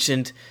maids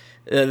mentioned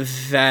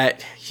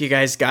that you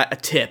guys got a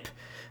tip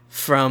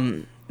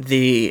from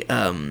the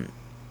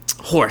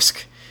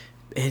Horsk.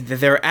 And that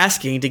they're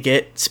asking to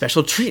get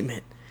special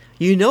treatment.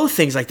 You know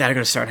things like that are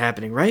going to start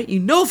happening, right? You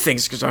know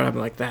things are going to start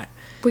happening like that.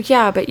 Well,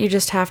 yeah, but you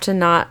just have to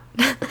not...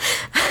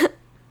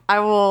 I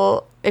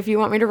will... If you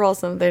want me to roll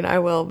something, I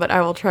will, but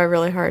I will try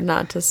really hard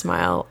not to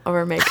smile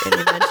or make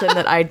any mention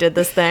that I did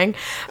this thing.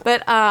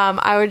 But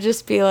I would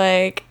just be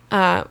like,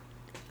 well,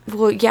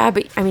 yeah,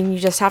 but I mean, you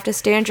just have to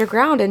stand your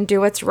ground and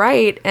do what's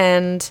right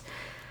and,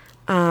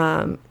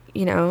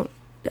 you know,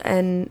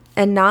 and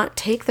not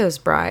take those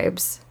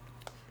bribes.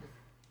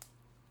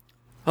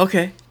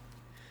 Okay.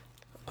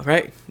 All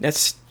right.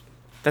 That's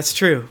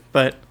true,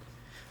 but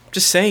I'm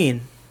just saying.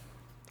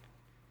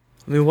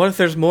 I mean, what if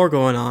there's more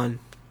going on?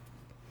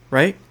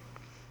 Right?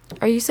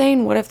 Are you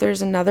saying what if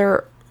there's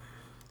another,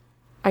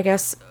 I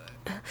guess,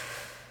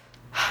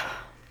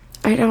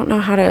 I don't know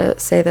how to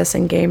say this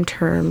in game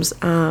terms.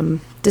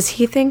 Does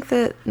he think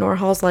that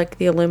Norhal's like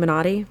the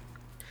Illuminati?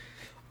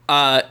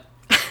 You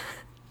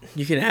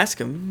can ask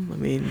him. I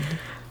mean...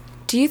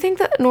 Do you think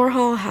that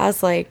Norhal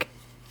has like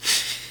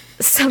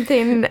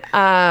something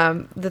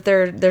that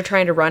they're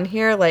trying to run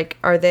here? Like,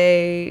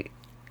 do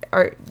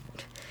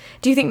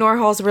you think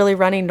Norhal's really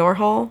running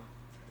Norhal?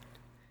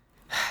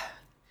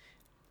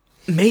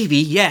 Maybe,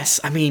 yes.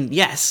 I mean,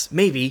 yes,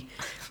 maybe.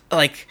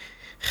 Like,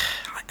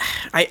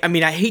 I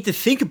mean, I hate to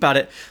think about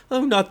it.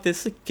 Oh, not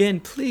this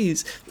again,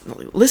 please.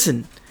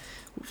 Listen,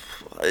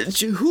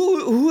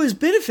 who is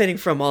benefiting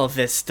from all of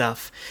this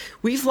stuff?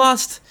 We've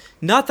lost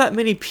not that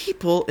many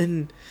people,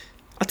 and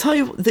I'll tell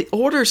you, the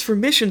orders for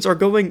missions are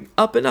going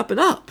up and up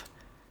and up.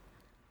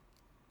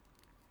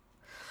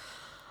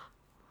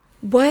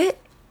 What?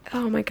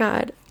 Oh my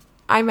god.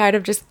 I might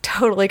have just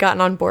totally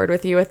gotten on board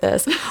with you with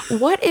this.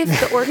 What if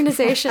the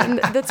organization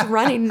that's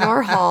running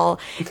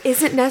Norhal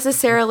isn't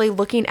necessarily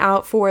looking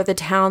out for the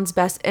town's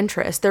best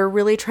interest? They're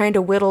really trying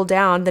to whittle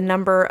down the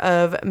number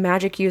of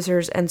magic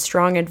users and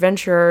strong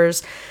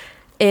adventurers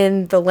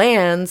in the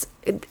lands.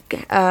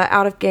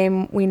 Out of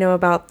game, we know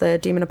about the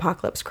Demon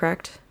Apocalypse,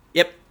 correct?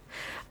 Yep.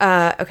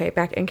 Okay,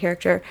 back in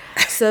character.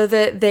 So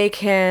that they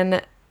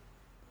can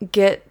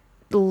get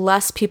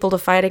less people to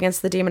fight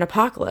against the Demon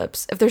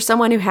Apocalypse. If there's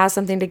someone who has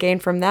something to gain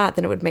from that,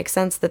 then it would make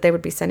sense that they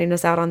would be sending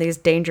us out on these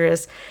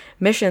dangerous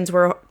missions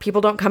where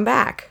people don't come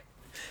back.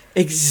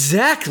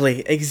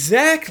 Exactly.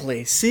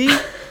 See?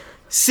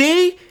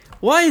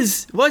 Why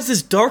is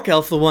this dark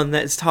elf the one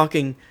that is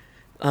talking?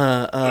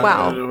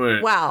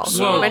 Wow.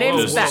 So My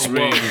name's Beck.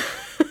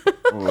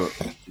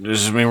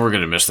 Does this mean we're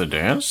gonna miss the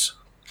dance?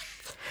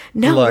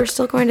 No, Look. we're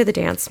still going to the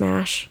dance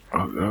smash.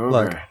 Okay.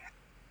 Look,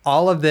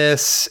 all of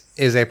this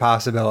is a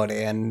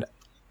possibility, and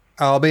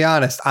I'll be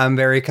honest, I'm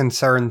very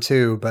concerned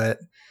too, but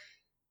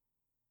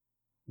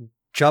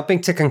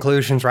jumping to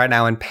conclusions right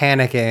now and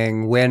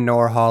panicking when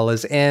Norhal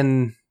is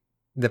in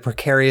the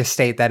precarious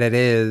state that it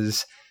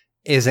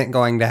isn't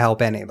going to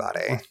help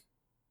anybody.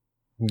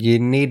 You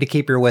need to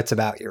keep your wits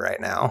about you right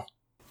now.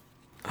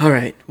 All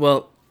right.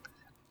 Well,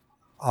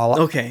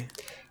 okay.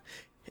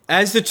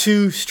 As the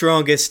two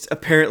strongest,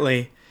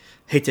 apparently,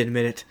 hate to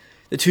admit it,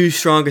 the two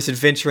strongest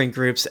adventuring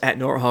groups at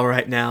Norhal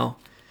right now,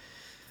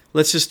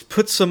 let's just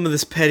put some of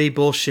this petty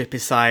bullshit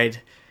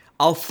beside.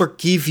 I'll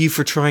forgive you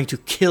for trying to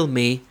kill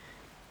me,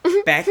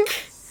 Beck.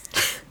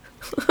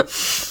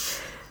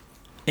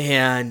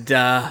 And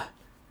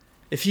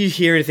if you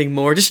hear anything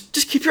more, just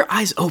keep your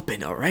eyes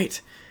open, all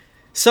right?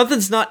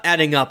 Something's not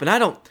adding up, and I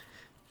don't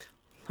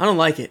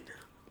like it.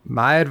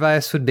 My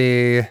advice would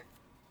be,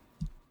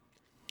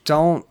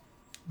 don't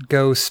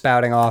go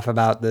spouting off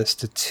about this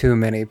to too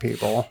many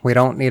people. We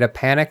don't need a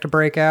panic to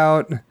break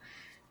out,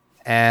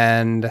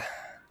 and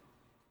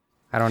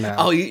I don't know.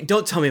 Oh, you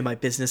don't tell me my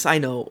business. I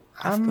know.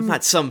 I'm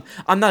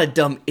not a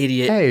dumb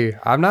idiot. Hey,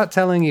 I'm not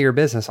telling you your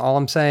business. All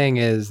I'm saying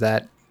is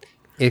that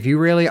if you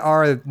really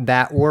are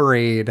that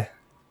worried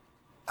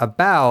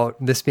about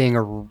this being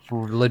a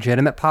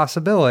legitimate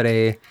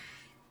possibility,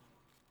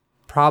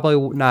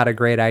 probably not a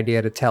great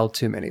idea to tell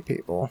too many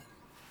people.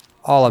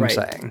 All I'm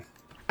saying.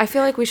 I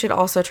feel like we should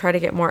also try to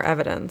get more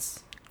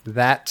evidence.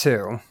 That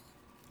too.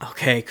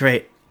 Okay,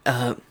 great.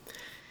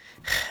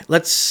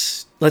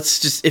 Let's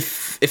just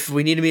if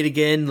we need to meet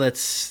again,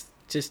 let's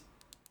just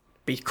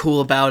be cool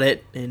about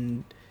it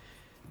and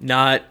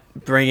not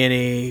bring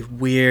any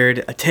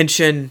weird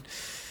attention.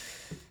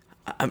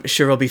 I'm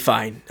sure we'll be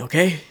fine.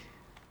 Okay.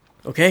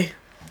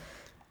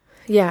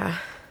 Yeah.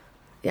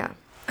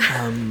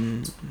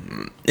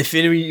 If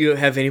any of you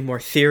have any more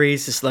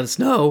theories, just let us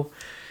know.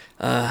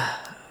 I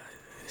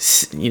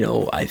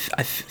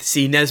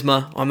see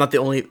Nesma. I'm not the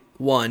only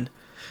one.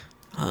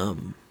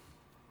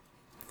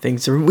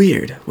 Things are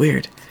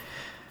weird.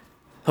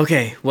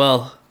 Okay,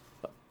 well,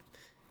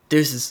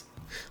 deuces.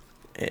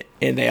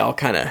 And they all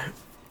kind of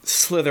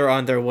slither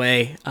on their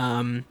way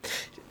to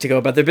go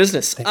about their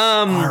business.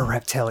 Are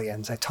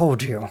reptilians, I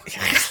told you.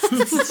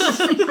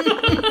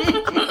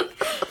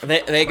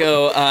 They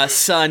go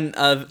sun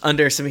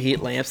under some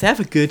heat lamps. They have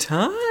a good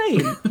time.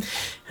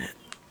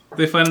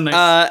 They find a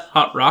nice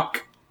hot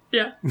rock.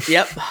 Yeah.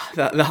 Yep,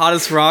 the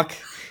hottest rock,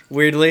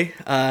 weirdly,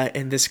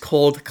 in this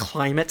cold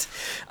climate.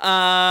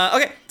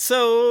 Okay,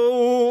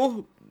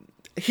 so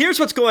here's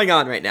what's going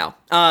on right now.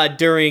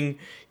 During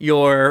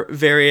your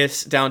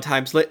various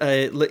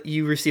downtimes,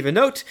 you receive a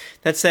note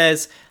that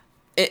says,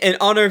 in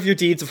honor of your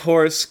deeds of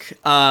Horsk,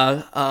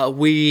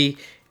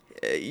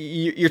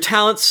 your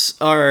talents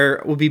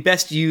will be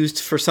best used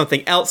for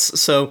something else.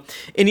 So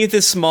any of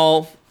the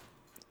small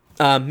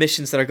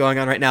missions that are going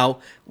on right now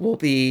will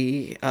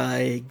be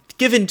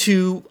given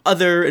to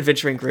other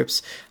adventuring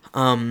groups.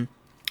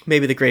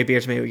 Maybe the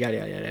Greybeards, maybe yada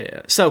yada yada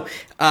yada. So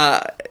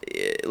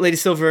Lady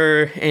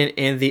Silver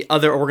and the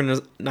other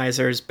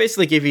organizers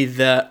basically give you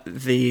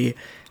the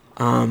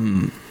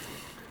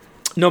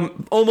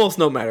almost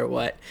no matter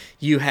what,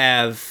 you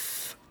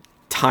have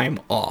time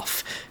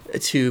off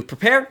to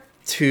prepare,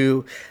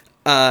 to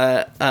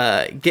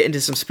get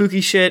into some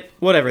spooky shit,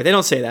 whatever. They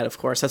don't say that, of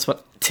course. That's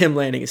what Tim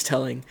Lanning is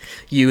telling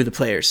you, the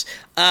players.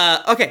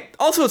 Okay,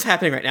 also what's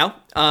happening right now,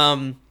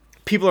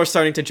 people are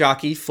starting to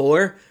jockey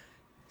for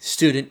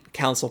student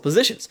council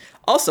positions.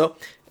 Also,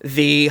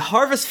 the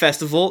Harvest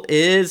Festival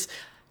is,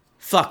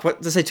 what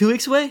did I say, 2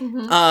 weeks away?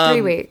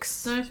 3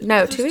 weeks.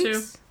 No, 2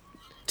 weeks?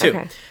 2.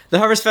 Okay. The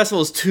Harvest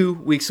Festival is 2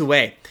 weeks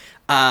away.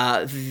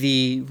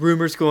 The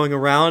rumors going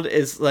around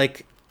is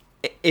like,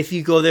 if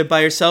you go there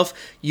by yourself,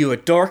 you a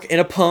dork and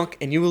a punk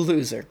and you a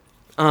loser.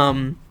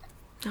 Oh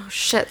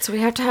shit! So we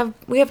have to have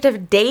a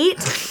date.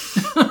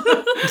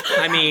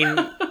 I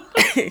mean,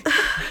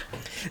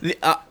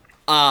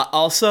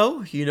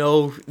 also,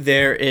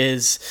 there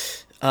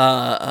is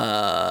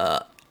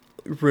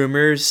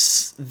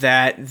rumors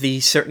that the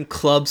certain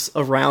clubs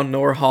around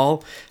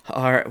Norhall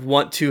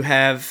want to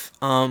have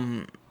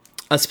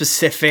a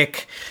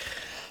specific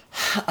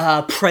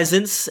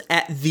presence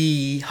at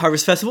the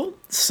Harvest Festival.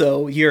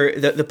 So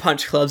the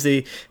punch clubs,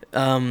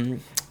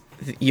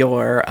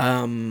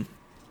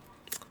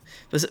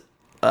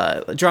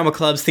 drama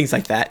clubs, things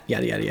like that,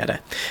 yada yada yada.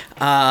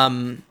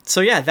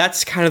 So yeah,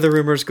 that's kind of the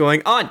rumors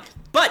going on.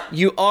 But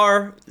you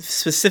are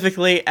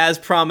specifically, as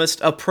promised,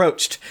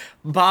 approached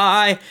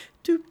by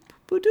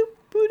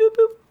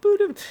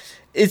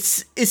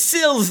it's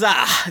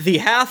Isilza, the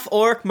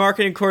half-orc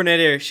marketing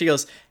coordinator. She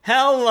goes,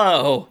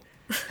 Hello.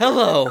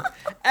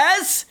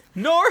 As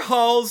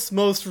Norhall's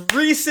most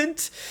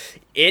recent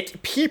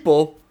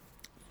people,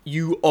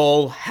 you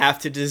all have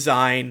to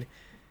design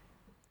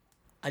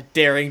a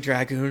Daring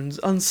Dragoons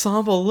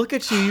ensemble. Look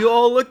at you. You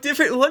all look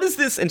different. What is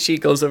this? And she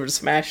goes over to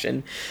Smash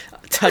and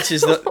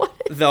touches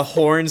the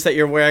horns that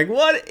you're wearing.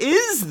 What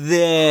is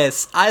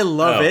this? I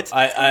love it.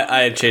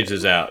 I changed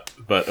this out,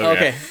 but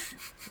okay.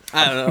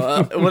 I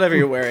don't know. Whatever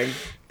you're wearing.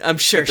 I'm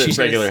sure she's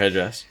regular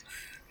headdress.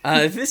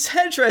 This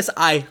headdress,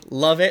 I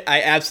love it.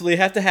 I absolutely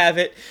have to have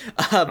it,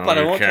 but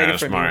I won't take it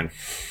from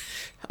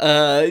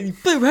you.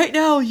 But right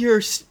now,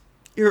 you're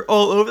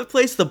all over the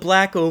place. The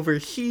black over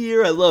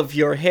here. I love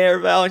your hair,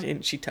 Val.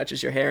 And she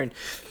touches your hair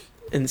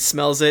and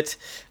smells it.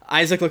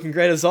 Isaac looking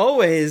great as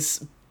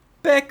always.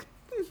 Beck,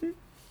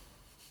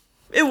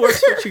 it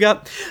works what you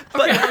got.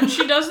 But okay, when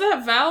she does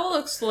that, Val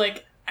looks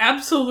like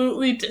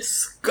absolutely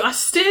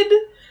disgusted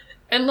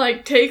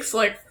and takes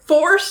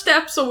 4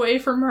 steps away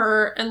from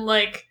her and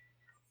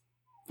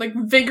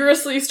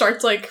vigorously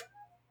starts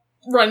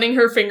running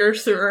her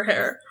fingers through her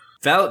hair.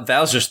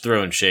 Val's just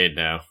throwing shade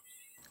now.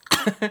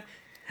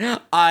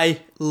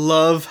 I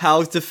love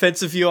how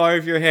defensive you are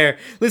of your hair.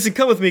 Listen,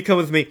 come with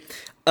me.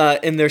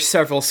 And there's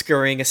several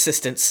scurrying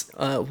assistants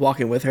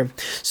walking with her.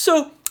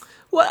 So,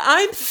 what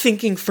I'm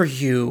thinking for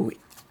you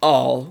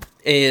all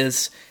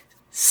is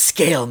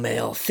scale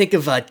mail. Think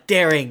of a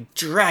daring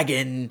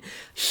dragon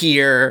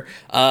here.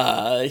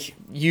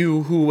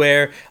 You who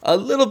wear a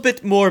little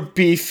bit more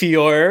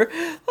beefier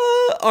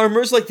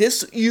armors like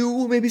this.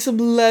 You maybe some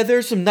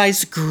leather, some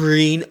nice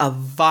green, a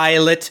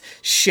violet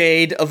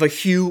shade of a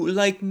hue,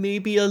 like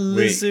maybe a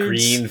lizard. Wait,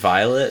 green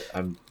violet?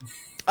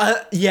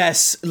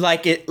 Yes,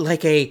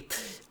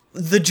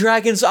 the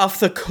dragons off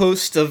the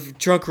coast of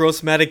Drunk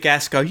Roast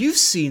Madagascar. You've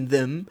seen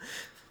them.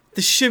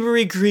 The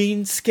shimmery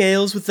green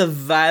scales with the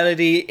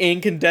violety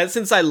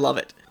incandescence. I love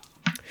it.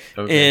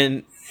 Okay.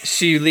 And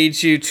she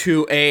leads you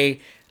to a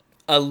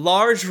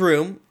large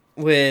room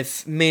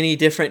with many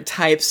different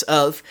types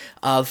of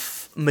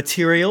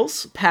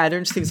materials,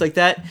 patterns, things like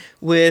that,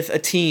 with a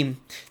team.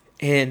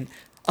 And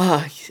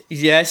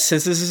yes,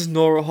 since this is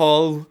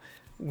Norhall,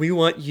 we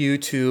want you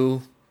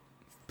to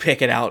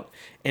pick it out.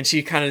 And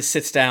she kind of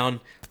sits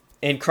down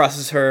and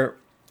crosses her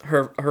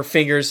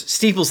fingers,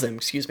 steeples them,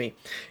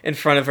 in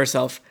front of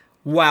herself.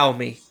 Wow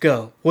me,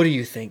 go. What do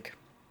you think?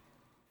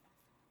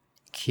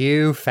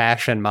 Cue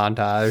fashion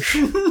montage.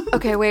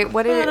 Okay, wait,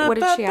 what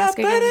did she ask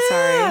again?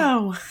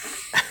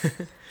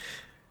 Sorry.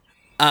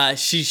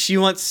 She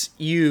wants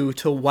you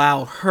to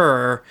wow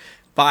her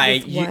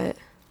by With what?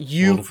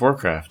 World of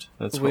Warcraft.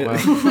 That's what.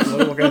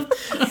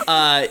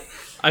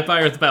 I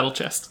buy her the battle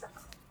chest.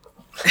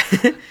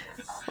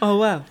 Oh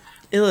wow,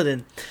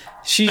 Illidan.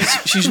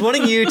 She's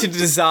wanting you to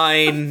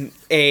design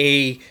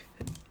a,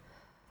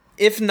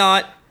 if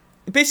not,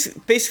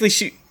 basically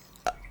she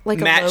Like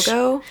match, a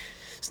logo?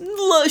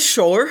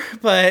 Sure,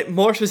 but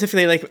more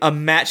specifically, like a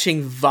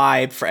matching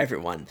vibe for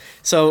everyone.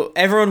 So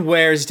everyone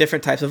wears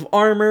different types of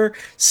armor.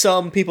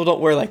 Some people don't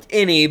wear like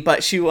any,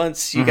 but she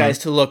wants you guys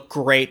to look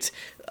great.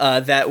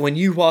 That when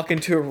you walk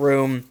into a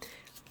room,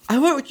 I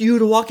want you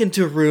to walk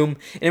into a room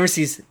and everyone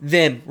sees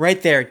them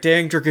right there,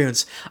 Daring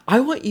Dragoons. I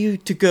want you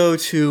to go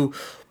to,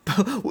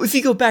 if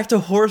you go back to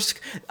Horsk,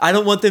 I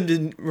don't want them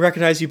to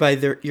recognize you by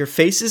your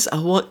faces. I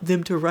want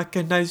them to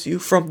recognize you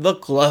from the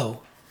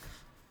glow.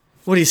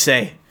 What do you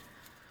say?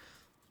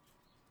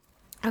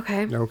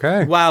 Okay.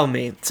 Okay. Wow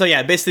me. So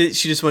yeah, basically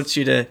she just wants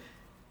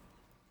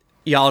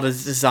y'all to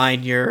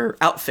design your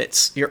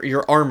outfits,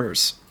 your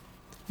armors,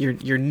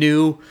 your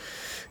new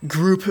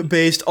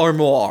group-based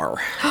armoire.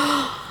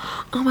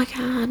 Oh my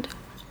god.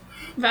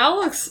 Val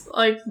looks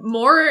like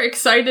more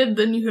excited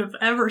than you have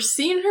ever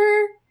seen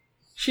her.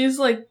 She's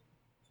like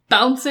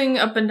bouncing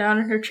up and down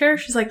in her chair.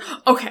 She's like,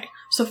 okay,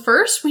 so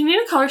first we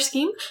need a color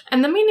scheme,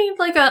 and then we need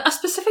like a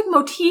specific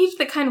motif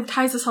that kind of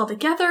ties us all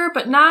together,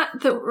 but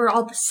not that we're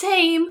all the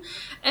same.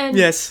 And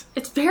Yes.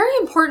 it's very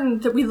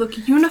important that we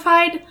look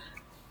unified,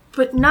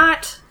 but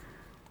not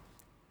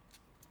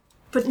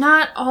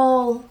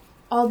all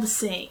the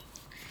same.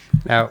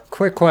 Now,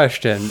 quick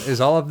question.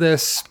 Is all of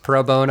this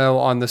pro bono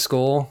on the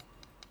school?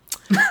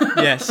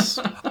 Yes.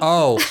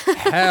 Oh,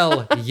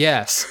 hell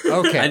yes.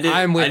 Okay,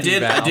 I'm with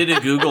you, Val. I did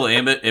a Google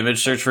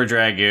image search for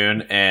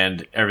Dragoon,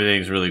 and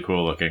everything's really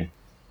cool looking.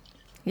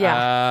 Yeah.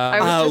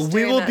 I was just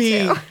we doing will that be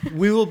too.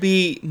 we will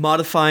be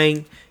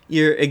modifying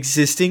your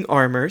existing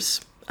armors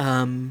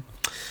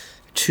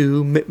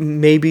to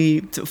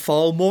maybe to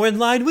fall more in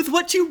line with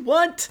what you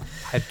want.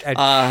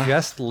 I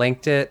just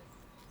linked it.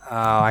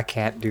 Oh, I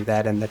can't do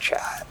that in the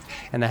chat.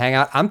 In the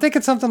Hangout. I'm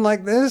thinking something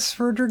like this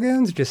for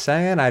Dragoons. Just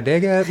saying, I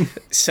dig it.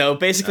 So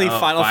basically,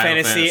 Final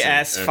Fantasy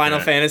as okay. Final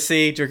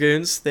Fantasy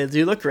Dragoons. They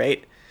do look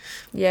great.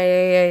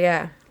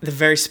 Yeah. They're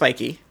very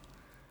spiky.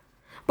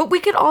 But we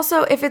could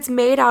also, if it's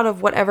made out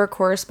of whatever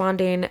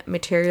corresponding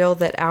material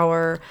that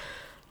our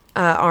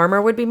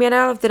armor would be made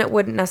out of, then it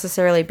wouldn't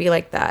necessarily be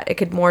like that. It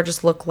could more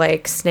just look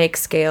like snake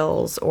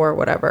scales or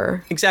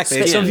whatever.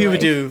 Exactly. Some of you would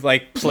do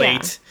like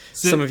plate.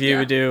 Some of you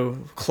would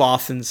do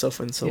cloth and so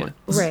forth and so on.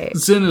 Right.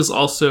 Zin is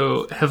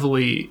also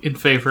heavily in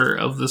favor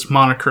of this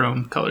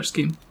monochrome color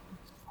scheme.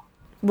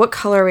 What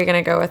color are we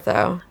going to go with,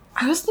 though?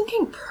 I was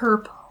thinking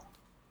purple.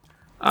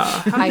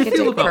 I could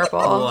do purple.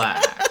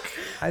 Black.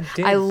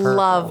 I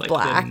love Like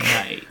black. the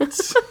night.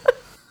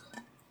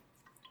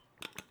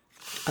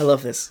 I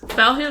love this.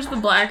 Val hears the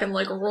black and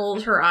like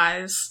rolls her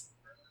eyes.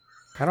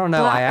 I don't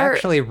know. I Black or-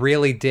 actually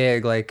really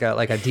dig like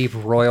a deep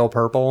royal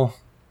purple.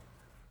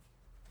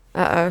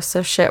 Uh-oh,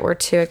 so shit, we're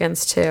 2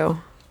 against 2.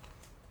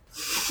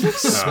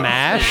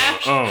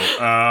 Smash.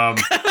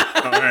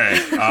 Okay.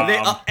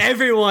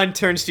 Everyone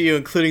turns to you,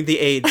 including the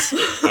aides.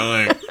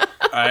 The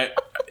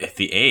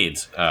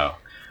AIDS. Oh.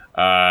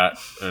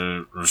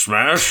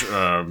 Smash.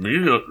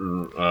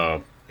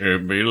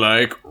 It'd be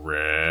like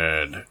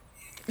red.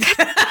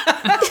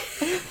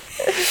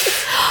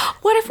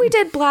 What if we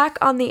did black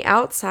on the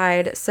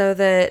outside so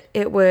that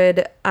it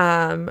would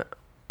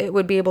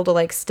be able to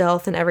like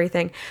stealth and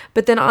everything,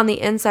 but then on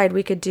the inside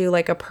we could do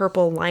like a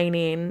purple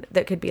lining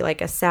that could be like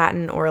a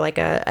satin or like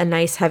a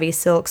nice heavy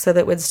silk, so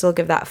that would still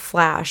give that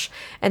flash,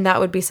 and that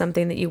would be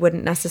something that you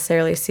wouldn't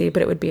necessarily see,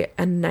 but it would be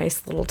a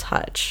nice little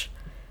touch.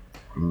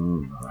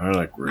 I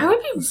like red. I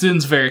would be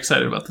Zin's very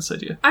excited about this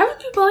idea. I would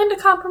be willing to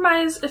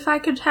compromise if I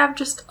could have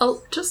just a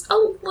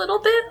little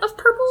bit of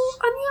purple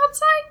on the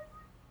outside.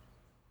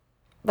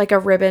 Like a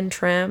ribbon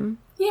trim.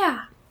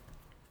 Yeah.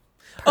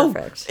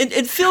 Perfect. Oh,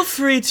 and feel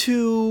free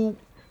to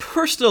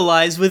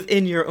personalize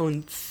within your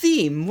own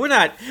theme. We're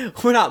not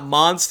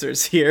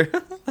monsters here.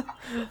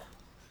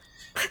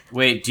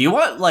 Wait, do you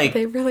want like?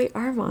 They really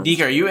are monsters.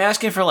 Deke, are you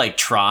asking for like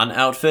Tron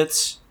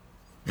outfits?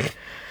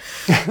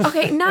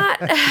 Okay,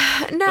 not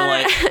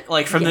no.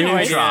 Like from the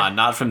new Tron,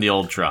 not from the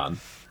old Tron.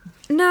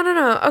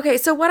 No. Okay,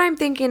 so what I'm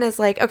thinking is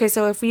like, okay,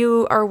 so if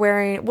you are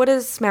wearing, what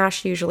does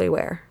Smash usually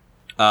wear?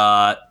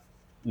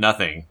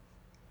 Nothing.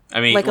 I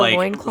mean, Like a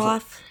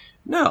loincloth?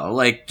 No,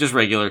 like just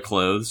regular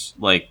clothes,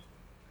 like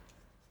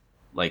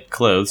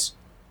clothes,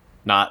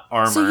 not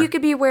armor. So you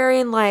could be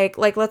wearing like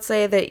let's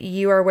say that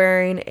you are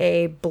wearing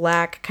a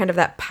black kind of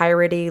that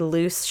piratey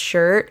loose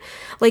shirt,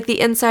 like the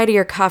inside of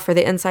your cuff or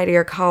the inside of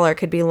your collar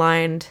could be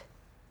lined.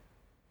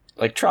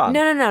 Like Tron.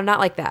 No, not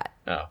like that.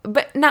 Oh.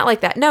 But not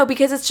like that. No,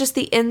 because it's just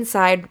the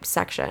inside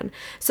section.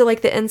 So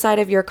like the inside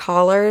of your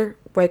collar,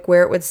 like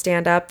where it would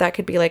stand up, that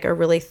could be like a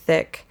really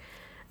thick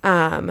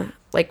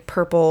like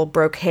purple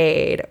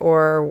brocade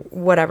or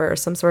whatever,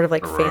 some sort of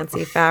like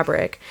fancy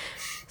fabric,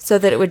 so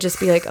that it would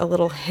just be like a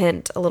little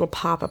hint, a little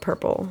pop of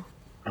purple.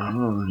 I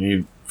don't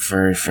need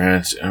very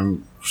fancy.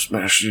 I'm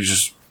especially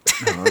just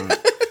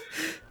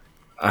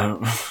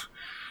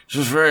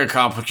just very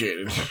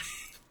complicated.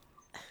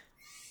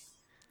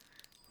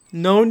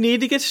 No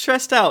need to get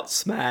stressed out,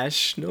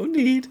 Smash. No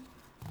need.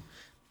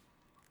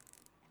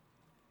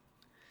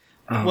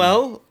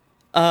 Well,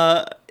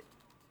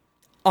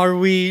 are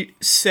we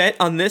set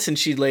on this? And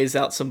she lays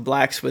out some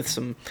blacks with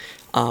some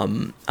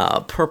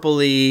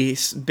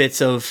purpley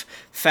bits of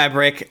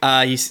fabric.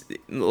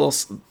 Little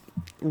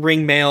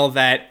ring mail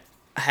that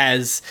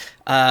has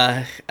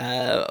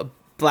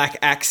black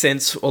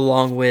accents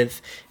along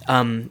with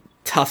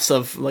tufts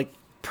of like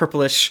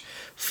purplish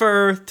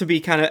fur to be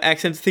kind of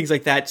accents, things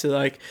like that. So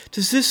like,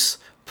 does this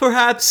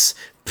perhaps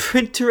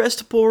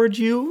Pinterest board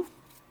you?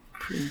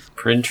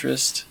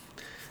 Pinterest?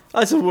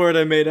 That's a word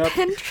I made up.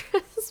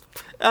 Pinterest.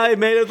 I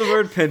made up the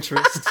word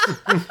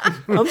Pinterest.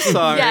 I'm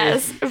sorry.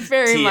 Yes,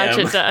 very TM. much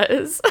it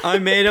does. I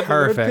made up the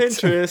word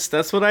Perfect. Pinterest.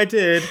 That's what I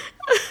did.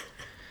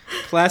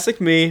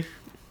 Classic me.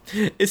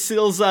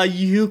 Isil's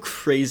you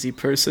crazy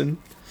person.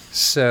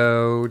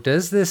 So,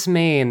 does this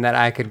mean that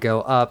I could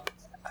go up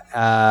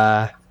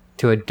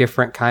to a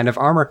different kind of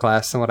armor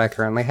class than what I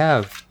currently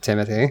have,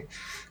 Timothy?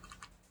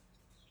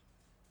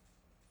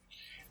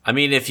 I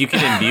mean, if you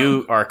can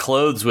imbue our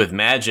clothes with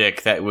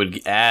magic, that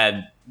would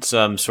add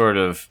some sort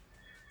of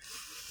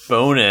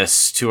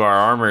bonus to our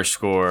armor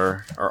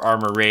score, or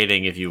armor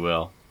rating, if you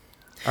will.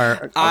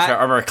 Or, Our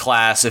armor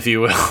class, if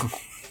you will.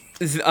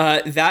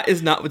 That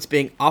is not what's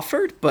being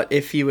offered, but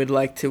if you would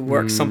like to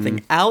work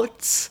something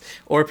out,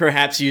 or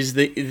perhaps use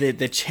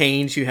the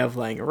change you have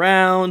lying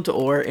around,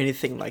 or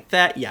anything like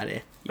that,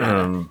 yada,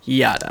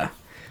 yada.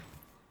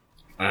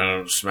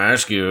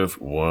 Smash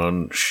give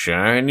one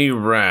shiny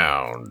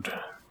round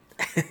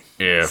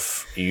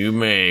if you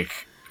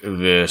make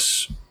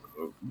this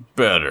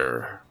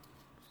better.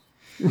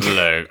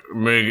 Like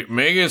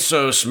make it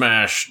so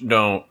Smash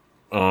don't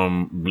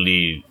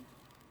bleed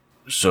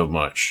so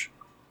much.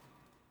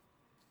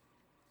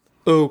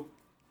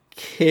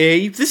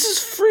 Okay, this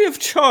is free of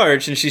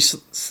charge, and she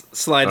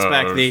slides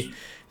back the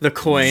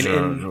coin.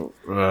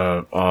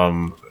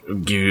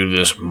 Give you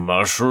this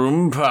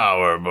mushroom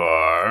power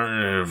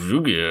bar if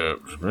you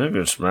make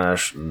it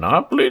Smash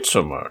not bleed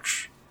so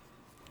much.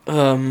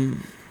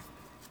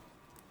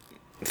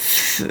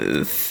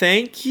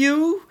 Thank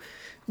you.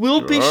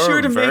 We'll be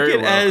sure to make very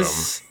it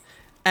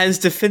as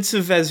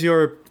defensive as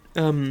your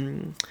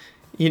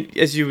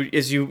as you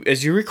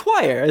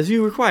require.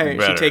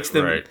 Better, She takes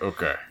the right,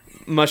 okay.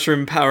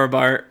 mushroom power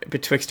bar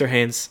betwixt her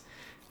hands.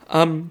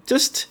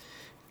 Just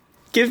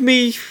give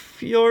me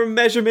your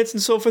measurements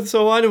and so forth and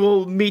so on, and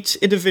we'll meet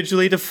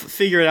individually to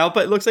figure it out.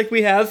 But it looks like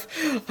we've done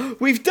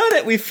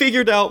it. We've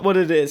figured out what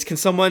it is. Can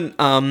someone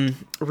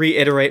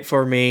reiterate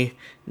for me?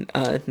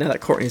 Now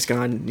that Courtney's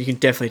gone, you can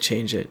definitely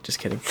change it. Just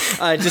kidding.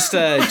 Just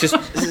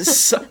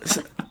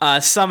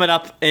sum it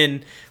up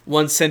in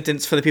one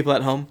sentence for the people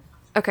at home.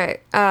 Okay,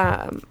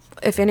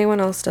 if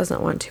anyone else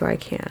doesn't want to, I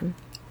can.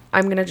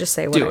 I'm going to just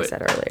say what I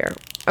said earlier.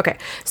 Okay,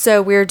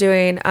 so we're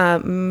doing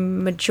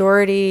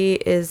majority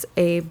is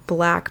a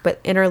black, but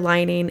inner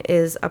lining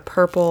is a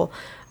purple.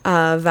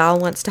 Val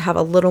wants to have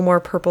a little more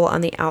purple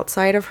on the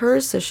outside of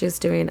hers, so she's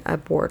doing a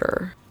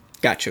border.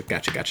 Gotcha.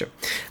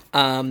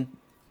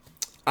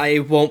 I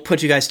won't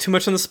put you guys too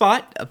much on the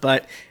spot,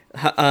 but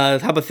how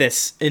about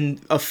this?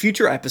 In a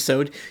future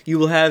episode, you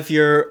will have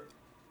your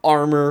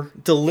armor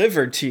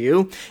delivered to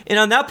you, and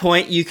on that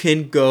point you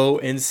can go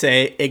and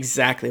say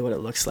exactly what it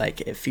looks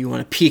like if you want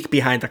to peek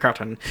behind the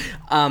curtain.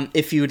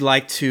 If you would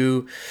like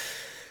to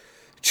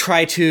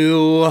try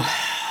to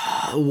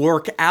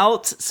work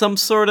out some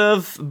sort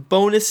of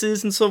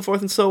bonuses and so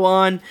forth and so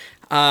on,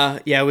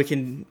 we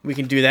can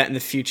do that in the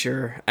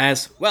future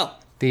as well.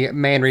 The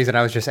main reason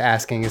I was just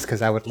asking is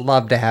because I would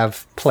love to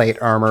have plate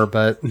armor,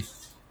 but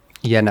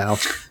you know.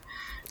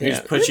 They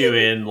just put you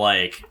in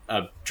like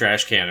a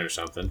trash can or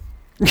something.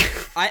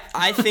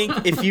 I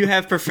think if you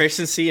have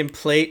proficiency in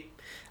plate,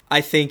 I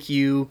think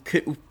you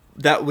could.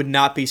 That would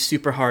not be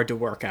super hard to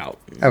work out,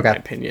 in my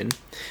opinion.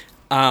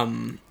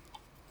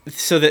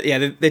 So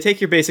that they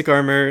take your basic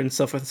armor and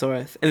so forth and so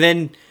forth, and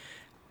then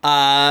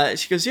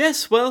she goes,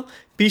 "Yes, well,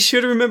 be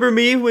sure to remember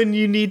me when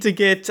you need to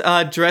get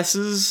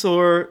dresses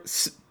or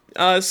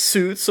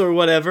suits or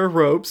whatever,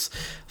 robes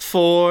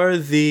for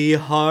the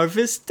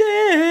harvest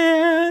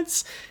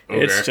dance.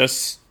 Okay. It's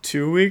just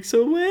 2 weeks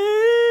away."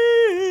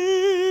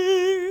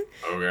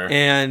 Okay.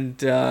 And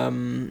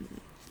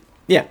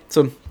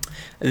so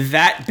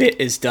that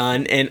bit is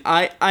done, and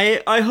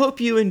I hope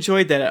you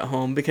enjoyed that at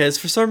home, because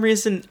for some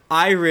reason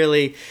I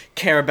really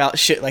care about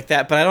shit like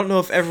that, but I don't know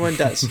if everyone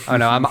does. Oh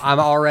no, I'm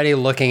already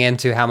looking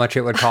into how much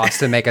it would cost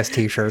to make us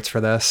t-shirts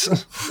for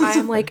this.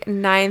 I'm like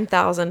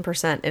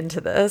 9,000% into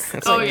this.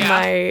 It's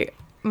like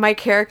my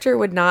character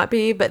would not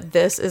be, but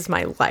this is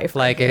my life.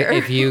 Like right here.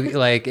 if you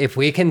like, if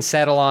we can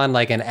settle on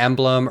like an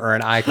emblem or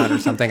an icon or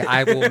something,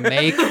 I will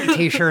make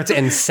t-shirts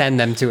and send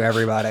them to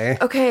everybody.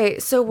 Okay,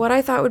 so what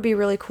I thought would be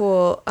really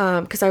cool,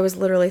 because I was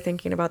literally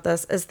thinking about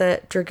this, is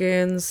that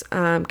dragoons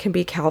can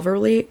be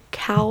cavalry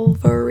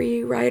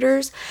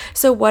riders.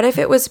 So what if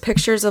it was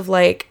pictures of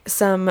like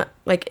some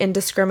like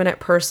indiscriminate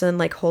person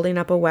like holding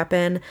up a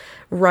weapon,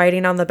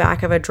 riding on the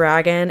back of a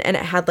dragon, and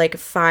it had like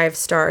 5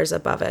 stars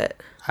above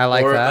it. I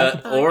like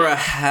that. Or a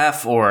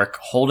half orc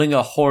holding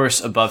a horse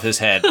above his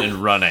head and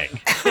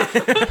running.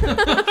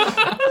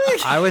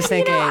 I was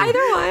thinking Either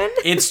one.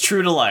 It's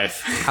true to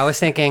life. I was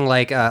thinking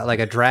like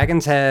a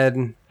dragon's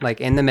head,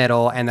 like in the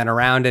middle, and then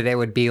around it, it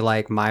would be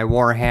like my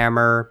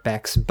Warhammer,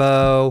 Beck's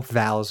bow,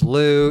 Val's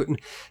loot,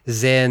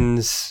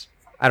 Zin's.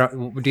 I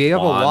don't. Do you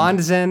have a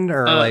wand, Zin,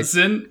 or like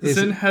Zin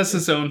has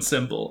his own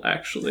symbol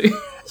actually.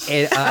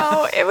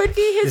 It would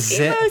be his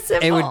emo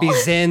symbol. It would be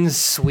Zin's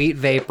sweet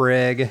vape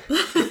rig.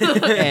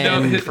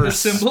 And The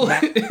symbol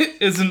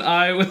is an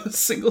eye with a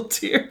single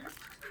tear.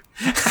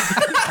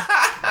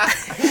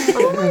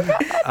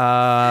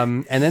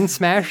 And then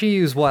Smash, you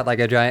use what, like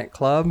a giant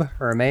club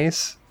or a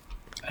mace?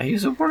 I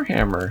use a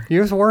Warhammer. You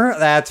use Warhammer?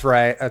 That's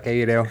right. Okay,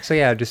 you do. So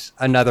yeah, just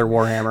another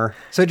Warhammer.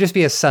 So it'd just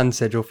be a sun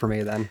sigil for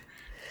me then.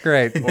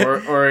 Great.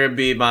 or it'd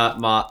be my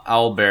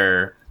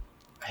owlbear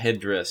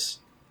Hydrus.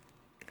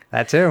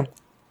 That too.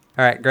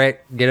 All right, great.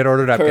 Get it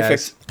ordered up,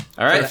 guys.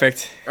 All right.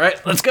 Perfect. All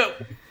right, let's go.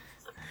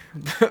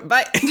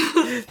 Bye.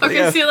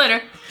 Okay, see you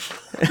later.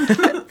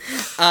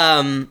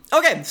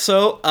 Okay,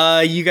 so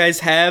you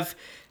guys have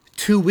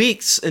 2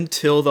 weeks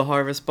until the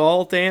Harvest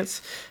Ball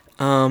dance.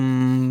 I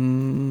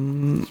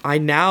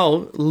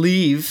now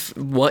leave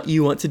what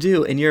you want to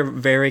do in your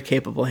very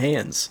capable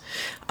hands.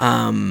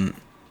 We're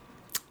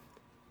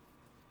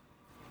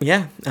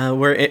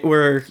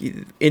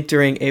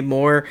entering a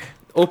more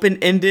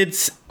open-ended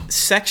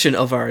section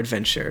of our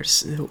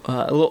adventures.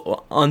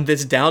 On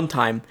this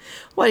downtime,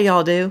 what do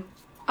y'all do?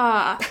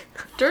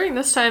 During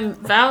this time,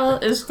 Val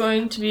is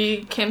going to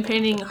be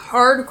campaigning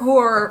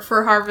hardcore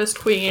for Harvest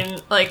Queen.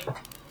 Like,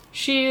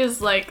 she is,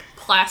 like,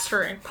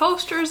 plastering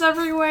posters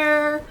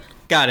everywhere.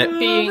 Got it.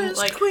 Being,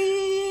 like,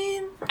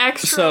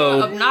 extra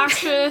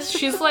obnoxious.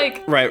 She's,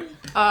 like, Right.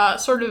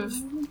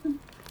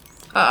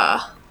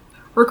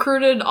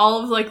 recruited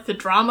all of, like, the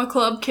drama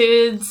club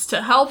kids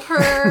to help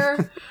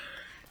her.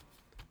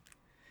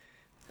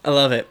 I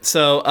love it.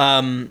 So,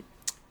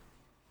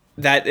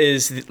 that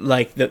is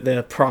like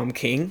the prom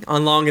king.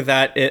 Along with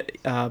that,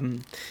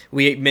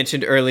 we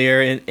mentioned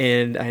earlier,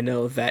 and I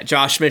know that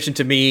Josh mentioned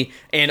to me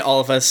and all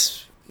of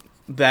us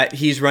that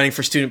he's running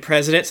for student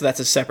president, so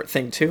that's a separate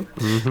thing too.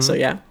 Mm-hmm. So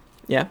yeah.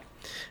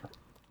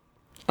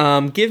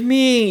 Give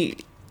me,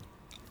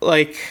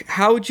 like,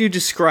 how would you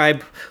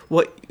describe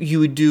what you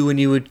would do when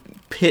you would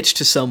pitch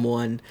to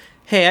someone?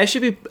 Hey, I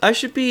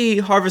should be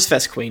Harvest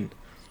Fest queen.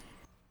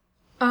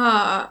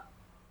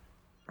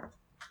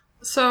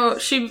 So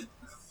she...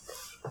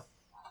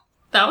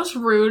 That was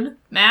rude,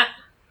 Matt.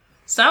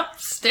 Stop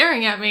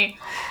staring at me.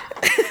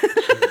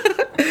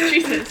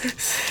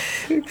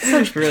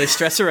 Jesus. Really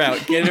stress her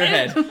out. Get in her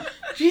head.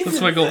 Jesus.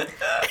 That's my goal.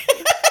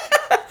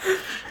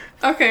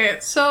 Okay,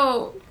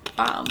 so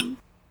Val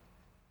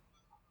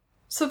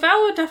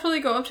would definitely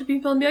go up to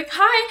people and be like,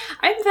 "Hi,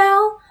 I'm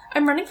Val.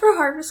 I'm running for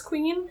Harvest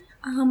Queen.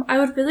 I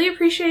would really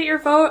appreciate your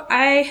vote.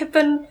 I have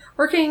been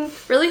working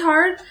really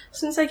hard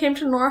since I came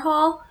to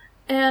Norhall,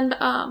 and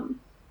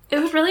it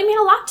would really mean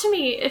a lot to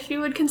me if you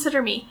would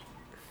consider me."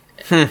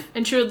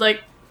 And she would,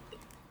 like,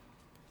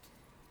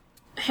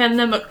 hand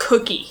them a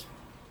cookie.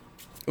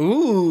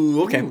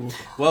 Ooh, okay. Ooh.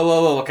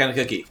 Whoa, what kind of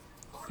cookie?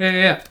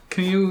 Yeah.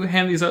 Can you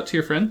hand these out to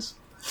your friends?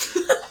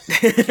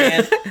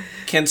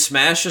 Can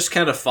Smash just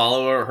kind of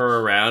follow her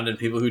around, and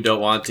people who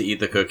don't want to eat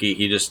the cookie,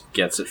 he just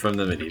gets it from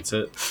them and eats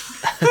it?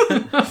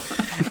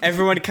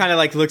 Everyone kind of,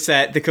 like, looks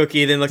at the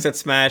cookie, then looks at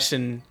Smash,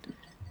 and...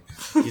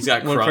 He's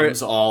got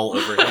crumbs all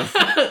over him.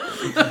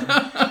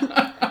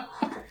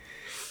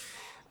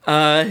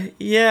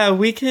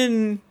 We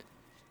can...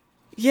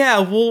 Yeah,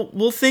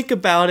 we'll think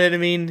about it. I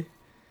mean,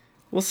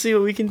 we'll see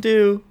what we can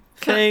do.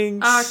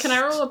 Thanks. Can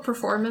I roll a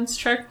performance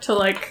check to,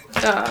 like,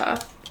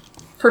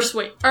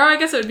 persuade? Or I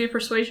guess it would be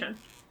persuasion.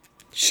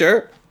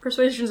 Sure.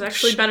 Persuasion's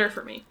actually better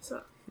for me,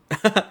 so...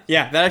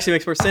 Yeah, that actually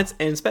makes more sense,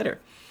 and it's better.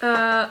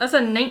 That's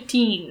a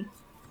 19.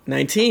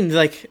 19?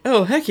 Like,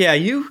 oh, heck yeah,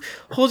 you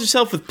hold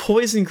yourself with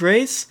poise and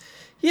grace?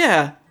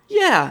 Yeah,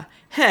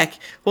 heck.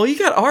 Well, you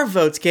got our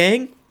votes,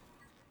 gang.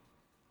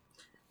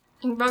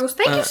 And Val goes,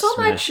 "Thank you so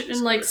much,"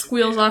 and, like,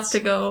 squeals off to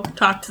go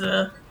talk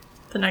to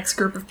the next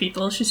group of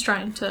people she's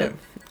trying to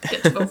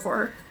get to go for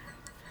her.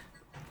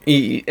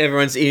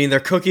 Everyone's eating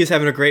their cookies,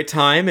 having a great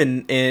time,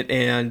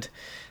 and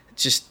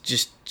just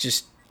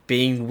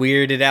being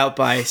weirded out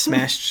by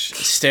Smash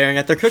staring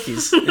at their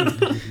cookies.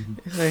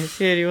 Like,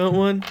 hey, do you want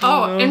one?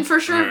 Oh, and for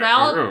sure,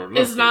 Val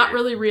is not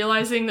really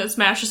realizing that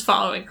Smash is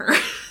following her.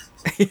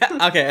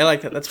 Yeah, okay, I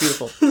like that. That's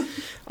beautiful.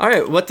 All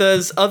right, what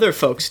does other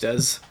folks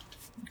does?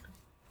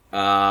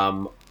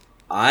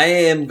 I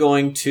am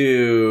going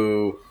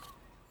to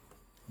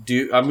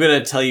I'm going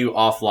to tell you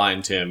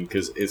offline, Tim,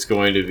 because it's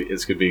going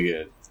to be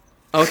good.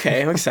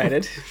 Okay, I'm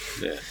excited.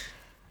 Yeah.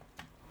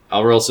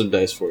 I'll roll some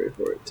dice for you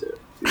for it too.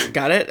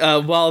 Got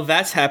it. While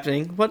that's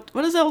happening, what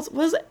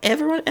does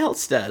everyone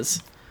else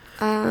does?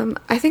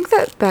 I think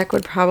that Beck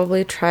would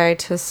probably try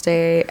to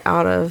stay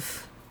out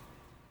of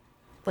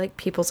like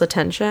people's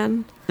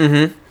attention.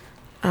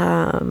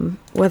 Mm-hmm.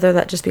 Whether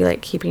that just be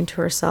like keeping to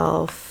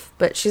herself,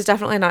 but she's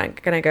definitely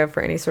not gonna go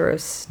for any sort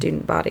of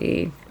student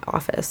body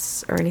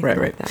office or anything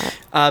like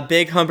that.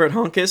 Big Humbert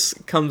Honkus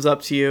comes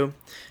up to you,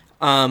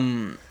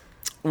 along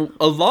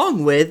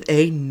with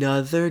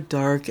another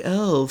dark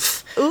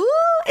elf. Ooh,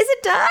 is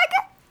it Doug?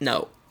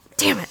 No.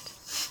 Damn it.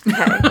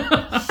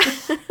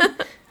 Okay.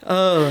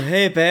 Oh,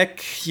 hey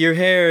Beck, your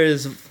hair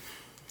is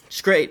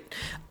great.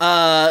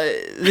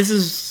 This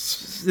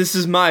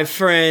is my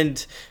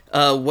friend.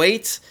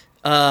 Wait.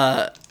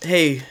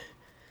 Hey.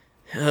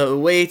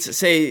 Wait.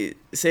 Say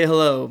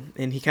hello.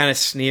 And he kind of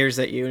sneers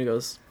at you and he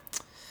goes,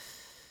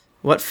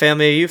 "What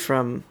family are you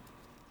from?"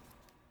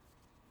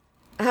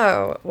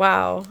 Oh,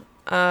 wow.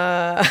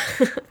 I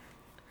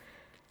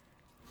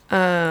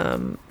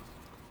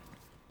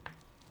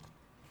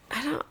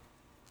don't.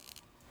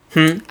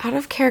 Out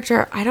of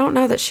character, I don't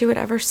know that she would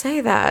ever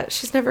say that.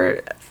 She's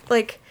never,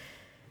 like,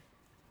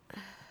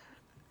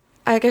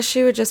 I guess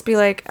she would just be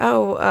like,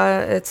 "Oh,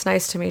 it's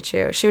nice to meet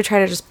you." She would try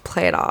to just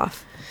play it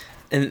off.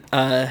 And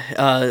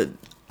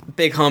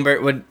Big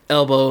Humbert would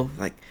elbow,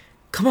 like,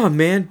 "Come on,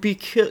 man, be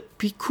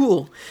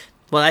cool.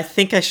 Well, I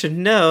think I should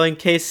know in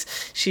case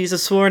she's a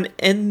sworn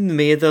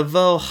enemy of the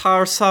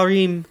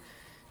Voharsarim.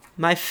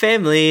 My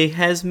family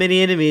has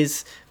many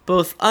enemies,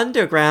 both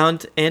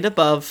underground and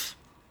above.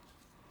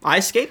 I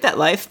escaped that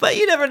life, but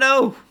you never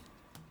know."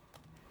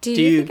 Do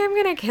you think I'm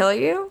gonna kill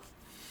you?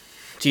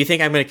 Do you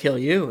think I'm gonna kill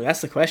you?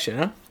 That's the question,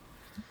 huh?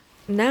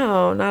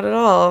 No, not at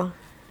all.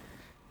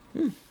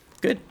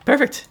 Good.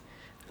 Perfect.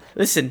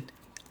 Listen,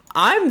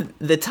 I'm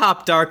the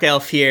top dark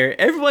elf here.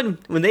 Everyone,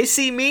 when they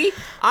see me,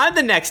 I'm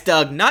the next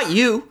Doug, not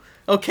you.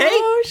 Okay?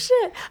 Oh,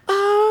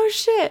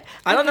 shit.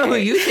 I don't know who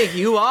you think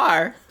you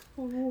are.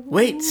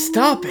 Wait,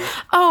 stop it.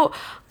 Oh,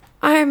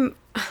 I'm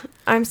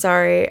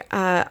sorry.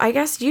 I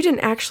guess you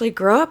didn't actually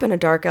grow up in a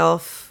dark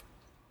elf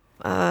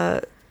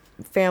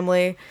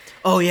family.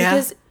 Oh, yeah?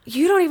 Because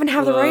you don't even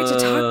have the right to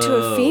talk to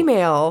a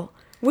female.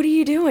 What are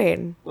you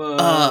doing?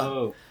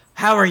 Whoa.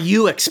 How are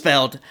you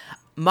expelled?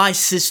 My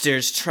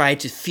sisters tried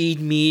to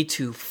feed me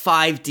to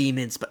 5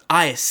 demons, but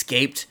I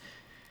escaped.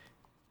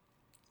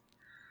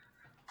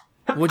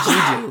 What'd you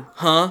do,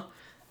 huh?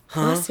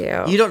 Bless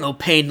you. You don't know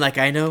pain like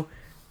I know.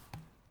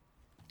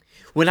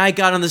 When I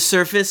got on the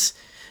surface,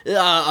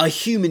 a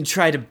human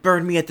tried to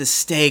burn me at the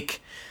stake.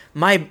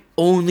 My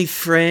only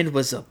friend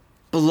was a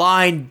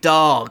blind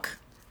dog.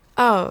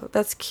 Oh,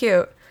 that's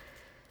cute.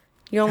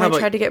 You only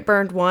tried to get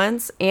burned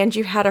once, and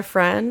you had a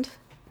friend?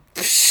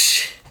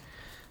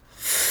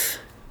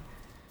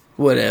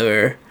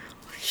 Whatever.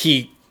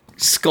 He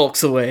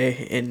skulks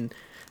away, and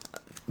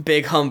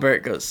Big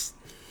Humbert goes,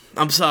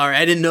 "I'm sorry.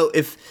 I didn't know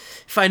if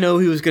I know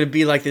he was gonna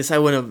be like this. I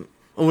wouldn't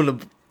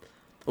have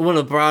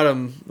brought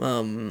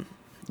him.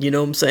 You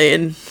know what I'm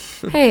saying?"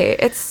 Hey,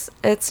 it's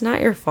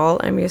not your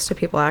fault. I'm used to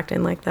people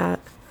acting like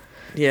that.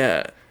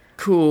 Yeah.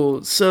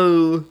 Cool.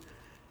 So,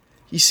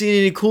 you seen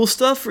any cool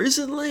stuff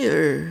recently,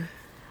 or?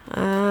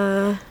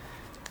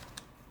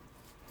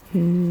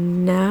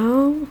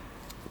 No.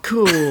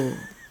 Cool.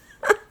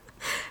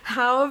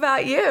 How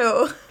about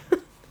you?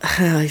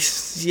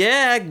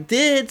 Yeah, I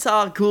did.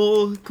 Saw a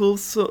cool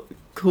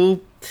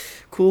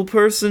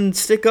person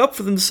stick up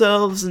for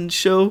themselves and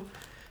show.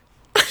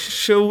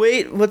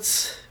 Wait,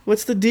 what's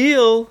the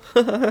deal?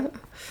 Oh,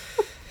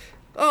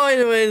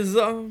 anyways,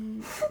 all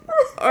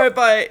right,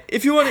 bye.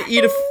 If you want to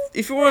eat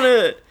eat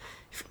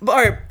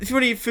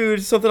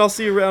food, something, I'll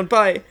see you around.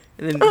 Bye.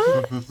 And then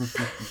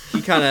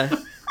he kind of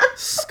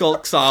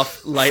skulks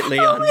off lightly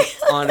on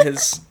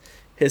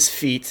his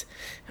feet.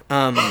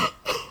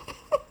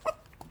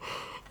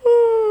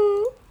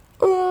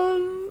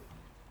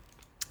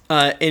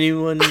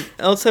 Anyone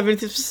else have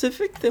anything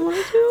specific they want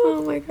to do?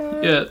 Oh my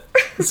god. Yeah,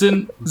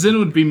 Zin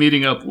would be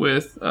meeting up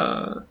with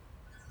the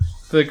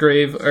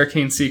Grave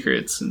Arcane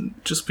Secrets and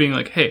just being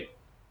like, "Hey,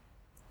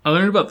 I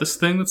learned about this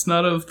thing that's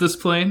not of this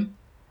plane.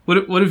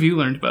 What have you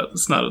learned about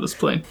that's not of this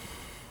plane?"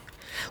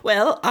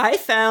 Well, I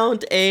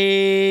found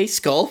a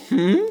skull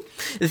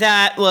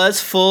that was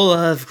full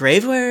of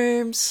grave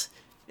worms.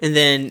 And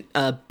then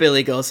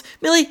Billy goes,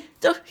 "Millie,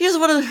 here's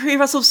one of the hear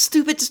about some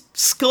stupid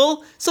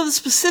skull, something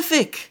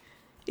specific,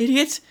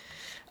 idiot."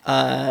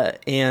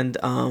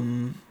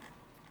 Then,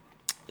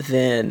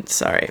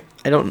 sorry,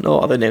 I don't know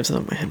all the names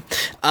on my head.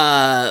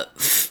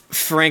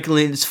 Frank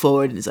leans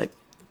forward and he's like,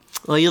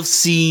 "Well, you've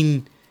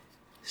seen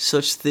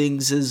such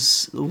things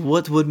as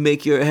what would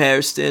make your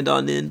hair stand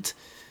on end.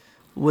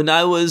 When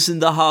I was in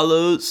the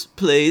Hollows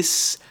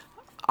place,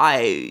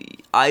 I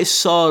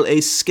saw a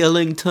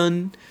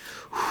skeleton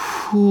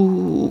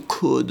who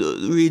could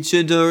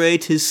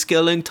regenerate his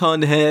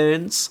skeleton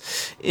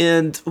hands.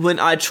 And when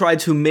I tried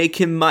to make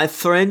him my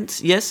friend,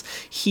 yes,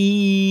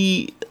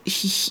 he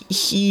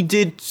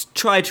did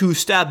try to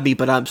stab me,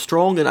 but I'm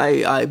strong and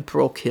I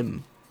broke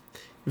him.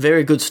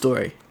 Very good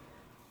story.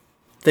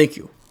 Thank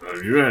you.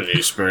 Have you had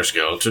any spare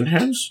skeleton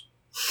hands?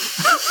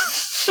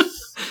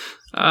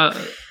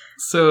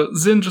 So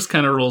Zin just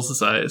kind of rolls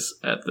his eyes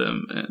at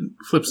them and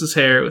flips his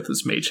hair with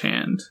his mage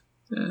hand.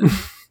 And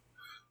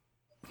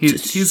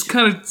he's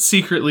kind of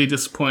secretly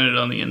disappointed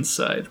on the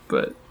inside,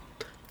 but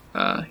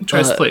he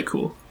tries to play it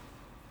cool.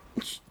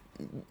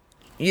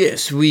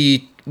 Yes,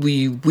 we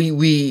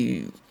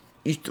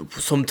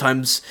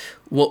sometimes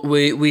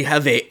we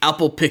have a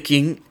apple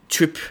picking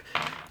trip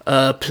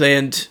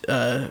planned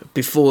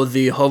before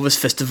the harvest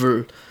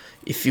festival.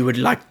 If you would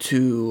like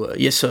to,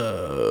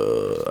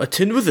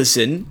 attend with us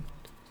in.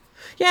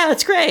 Yeah,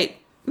 that's great.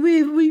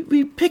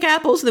 We pick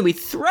apples and then we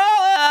throw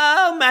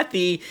them at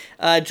the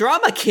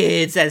drama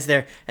kids as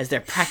they're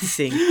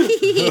practicing.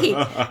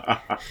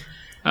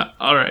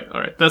 All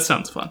right, that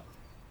sounds fun.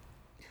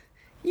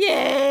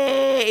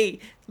 Yay!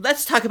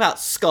 Let's talk about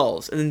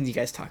skulls, and then you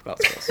guys talk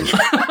about skulls.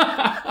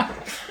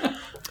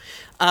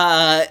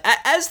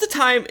 As the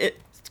time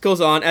goes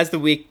on, as the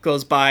week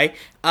goes by,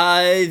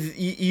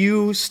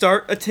 you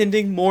start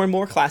attending more and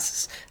more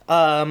classes.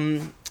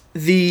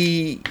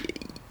 The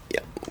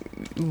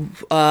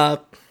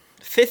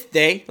fifth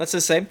day, let's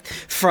just say,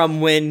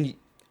 from when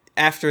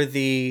after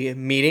the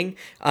meeting,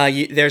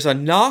 there's a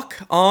knock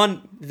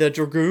on the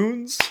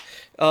Dragoons'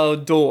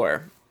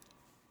 door.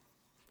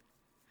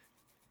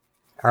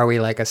 Are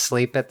we like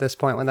asleep at this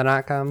point when the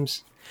knock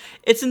comes?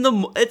 It's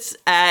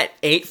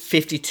at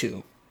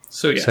 8:52.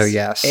 So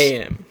yes.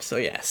 a.m. So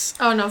yes.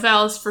 Oh no,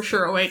 Val is for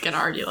sure awake and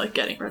already like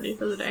getting ready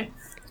for the day.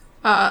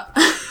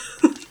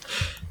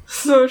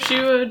 So she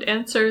would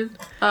answer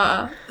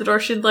the door.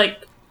 She'd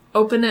like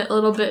open it a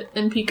little bit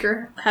and peek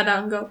her head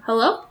out and go,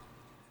 "Hello?"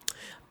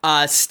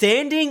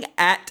 Standing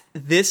at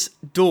this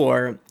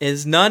door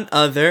is none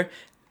other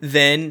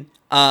than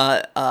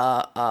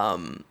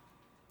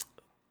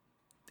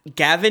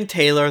Gavin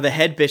Taylor, the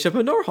head bishop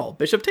of Norhall,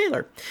 Bishop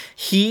Taylor.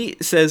 He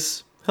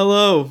says,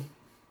 "Hello,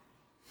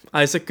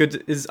 Isaac.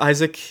 Good. Is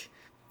Isaac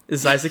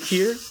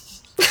here?"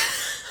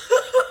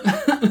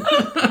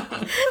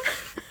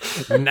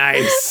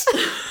 Nice.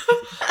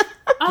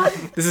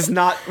 This is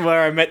not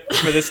where I meant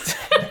for this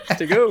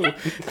to go.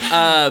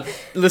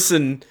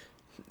 Listen,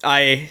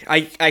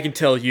 I can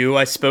tell you,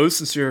 I suppose,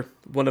 since you're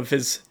one of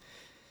his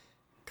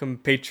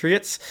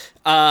compatriots.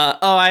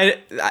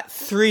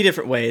 Three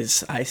different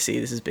ways I see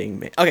this is being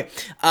made. Okay.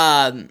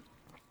 I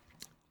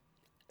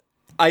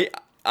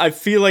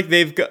feel like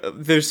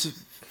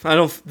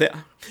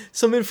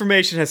some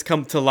information has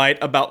come to light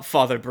about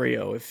Father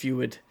Brio. If you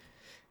would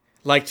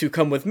like to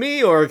come with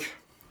me, or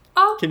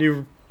can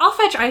you? I'll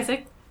fetch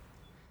Isaac.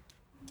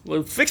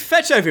 Well,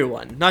 fetch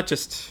everyone, not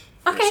just.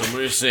 Okay.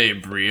 Somebody say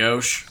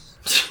brioche.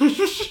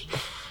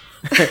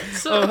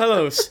 Oh,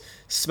 hello,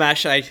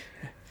 Smash. I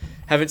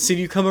haven't seen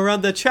you come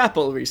around the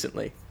chapel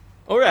recently,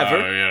 or ever.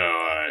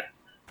 Yeah,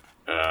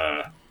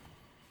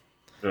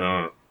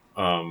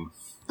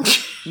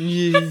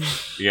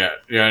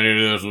 I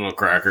need those little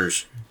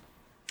crackers.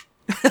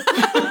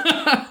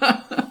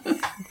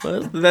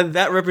 Well,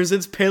 that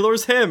represents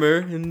Palor's hammer,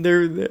 and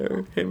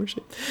they're hammer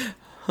shaped.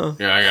 Huh.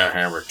 Yeah, I got a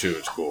hammer too.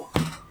 It's cool.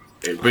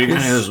 Hey, but you can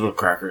have those little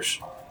crackers.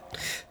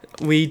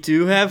 We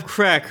do have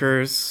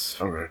crackers.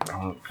 Okay,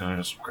 can I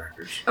have some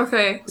crackers?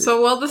 Okay, so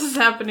while this is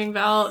happening,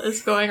 Val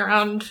is going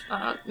around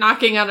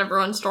knocking on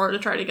everyone's door to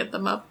try to get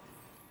them up.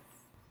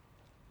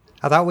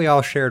 I thought we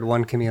all shared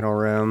one communal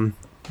room.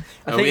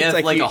 I think we have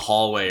like a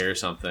hallway or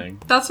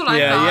something. That's what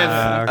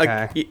I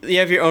thought. You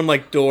have your own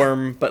like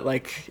dorm, but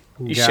like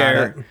you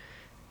share. It.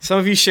 Some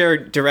of you share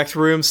direct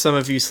rooms. Some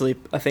of you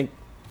sleep, I think,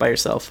 by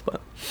yourself.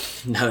 But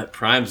now that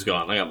Prime's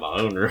gone, I got my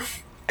own room.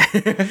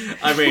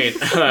 I mean,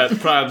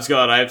 Prime's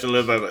gone. I have to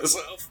live by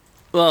myself.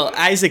 Well,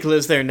 Isaac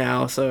lives there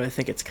now, so I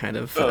think it's kind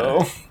of.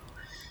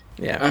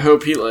 Yeah. I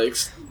hope he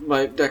likes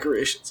my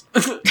decorations.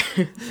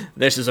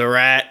 This is a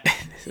rat.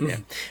 Yeah.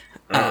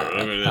 Look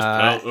at this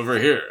pelt over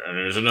here, and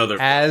there's another.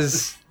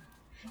 As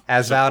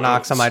Val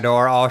knocks on my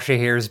door, all she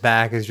hears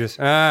back is just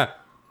Bishop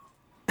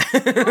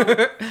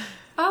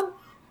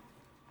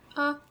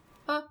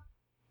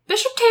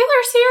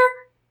Taylor's here.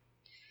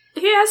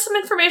 He has some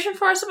information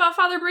for us about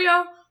Father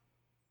Brio.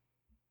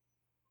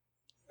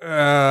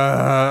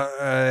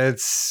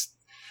 It's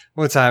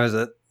what time is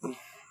it?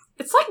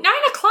 It's like 9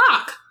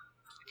 o'clock.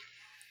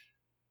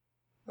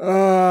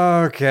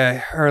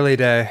 Okay, early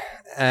day,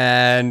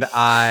 and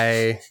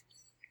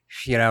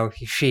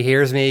she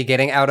hears me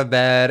getting out of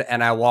bed,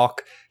 and I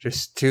walk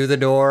just to the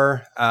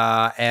door,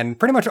 and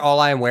pretty much all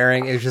I'm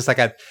wearing is just like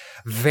a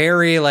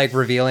very like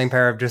revealing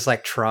pair of just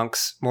like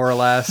trunks, more or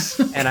less,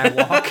 and I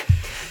walk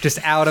just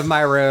out of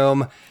my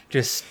room,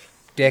 just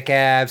dick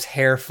abs,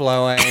 hair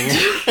flowing,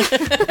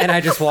 and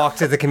I just walk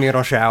to the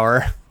communal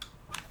shower.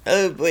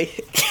 Oh boy.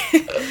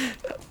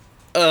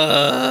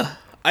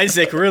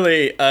 Isaac,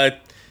 really,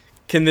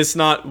 Can this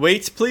not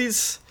wait,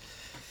 please?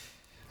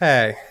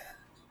 Hey,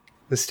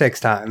 this takes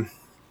time.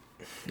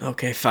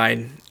 Okay,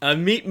 fine.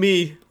 Meet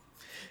me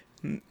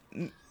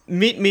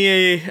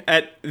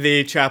at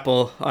the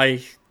chapel.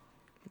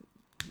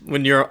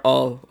 When you're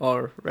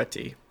all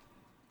ready.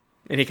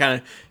 And he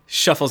kind of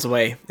shuffles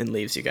away and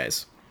leaves you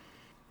guys.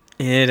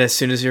 And as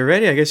soon as you're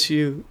ready, I guess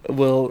you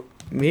will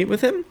meet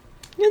with him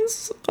and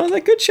all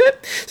that good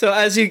shit. So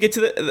as you get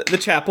to the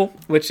chapel,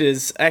 which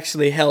is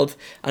actually held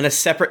on a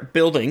separate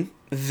building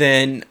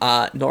than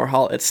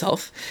Norhall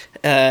itself,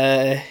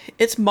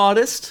 it's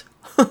modest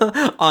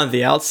on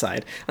the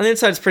outside. On the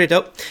inside, it's pretty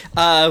dope.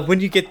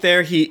 When you get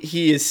there,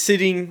 he is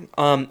sitting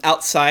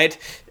outside,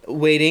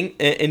 waiting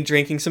and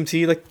drinking some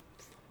tea. Like,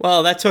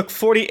 well, that took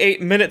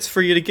 48 minutes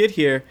for you to get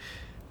here.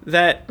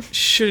 That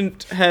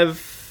shouldn't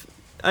have...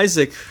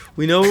 Isaac,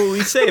 we know what we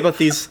say about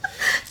these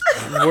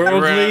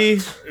worldly...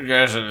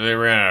 Guys, they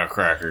ran out of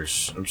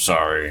crackers. I'm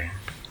sorry.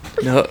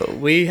 No,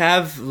 we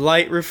have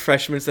light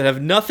refreshments that have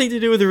nothing to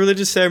do with the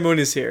religious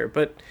ceremonies here.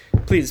 But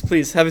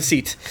please, have a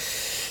seat.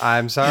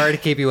 I'm sorry to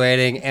keep you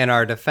waiting. In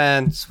our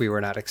defense, we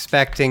were not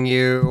expecting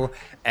you.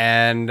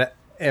 And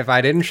if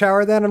I didn't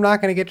shower then, I'm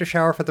not going to get to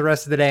shower for the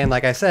rest of the day. And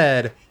like I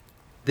said,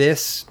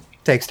 this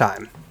takes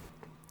time.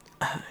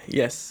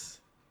 Yes.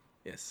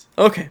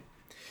 Okay.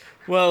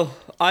 Well,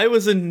 I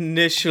was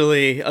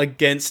initially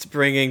against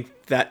bringing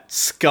that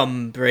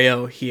scum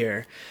Brio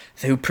here,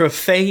 who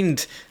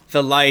profaned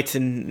the light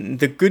and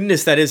the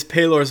goodness that is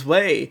Pelor's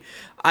way.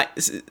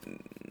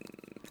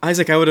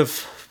 Isaac, I'm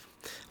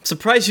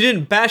surprised you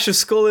didn't bash your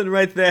skull in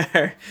right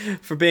there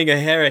for being a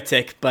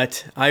heretic,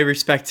 but I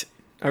respect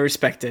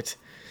it.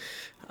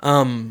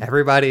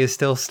 Everybody is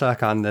still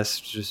stuck on this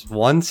just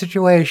one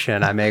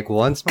situation. I make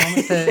one small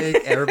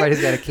mistake.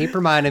 Everybody's got to keep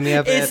reminding me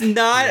of it. It's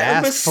not You a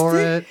ask mistake. for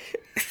it.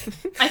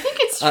 I think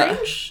it's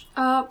strange,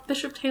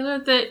 Bishop Taylor,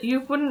 that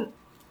you wouldn't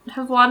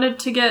have wanted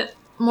to get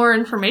more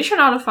information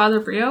out of Father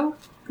Brio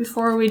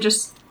before we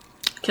just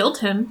killed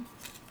him.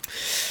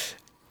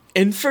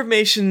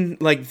 Information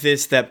like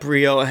this that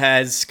Brio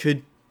has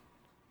could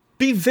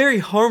be very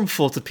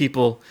harmful to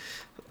people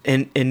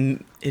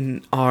in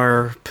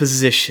our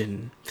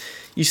position.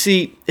 You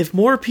see, if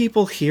more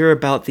people hear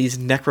about these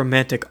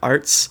necromantic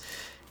arts,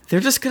 they're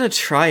just gonna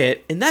try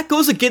it, and that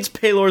goes against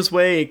Pelor's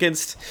way,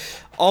 against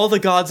all the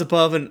gods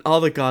above and all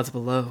the gods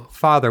below.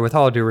 Father, with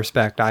all due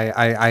respect,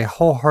 I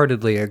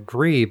wholeheartedly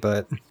agree,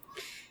 but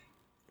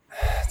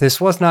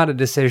this was not a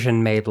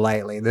decision made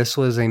lightly. This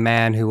was a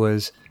man who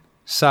was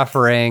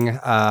suffering,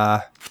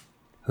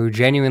 who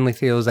genuinely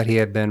feels that he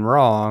had been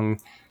wrong,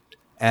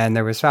 and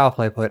there was foul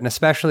play put, and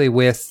especially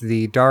with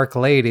the Dark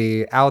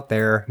Lady out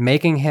there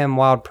making him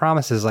wild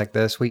promises like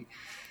this,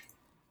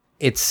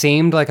 it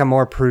seemed like a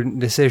more prudent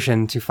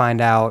decision to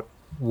find out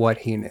what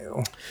he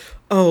knew.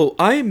 Oh,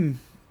 I'm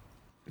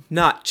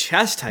not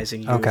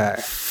chastising you. Okay.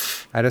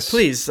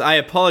 Please, I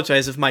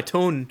apologize if my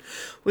tone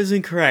was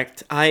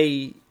incorrect.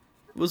 I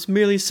was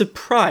merely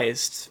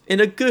surprised, in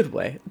a good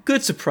way.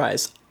 Good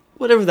surprise.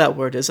 Whatever that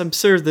word is. I'm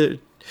sure the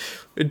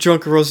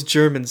Drunkeros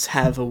Germans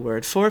have a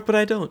word for it, but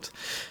I don't.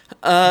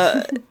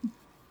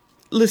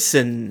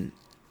 Listen,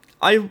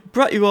 I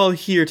brought you all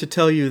here to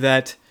tell you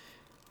that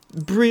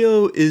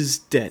Brio is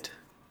dead.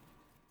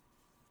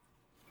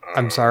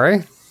 I'm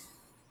sorry?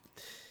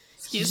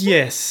 Excuse me?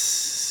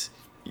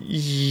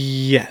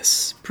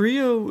 Yes.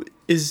 Brio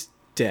is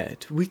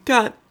dead. We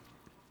got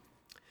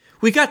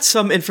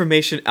some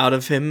information out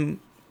of him,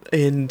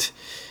 and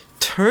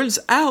turns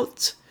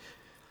out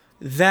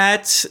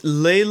that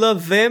Layla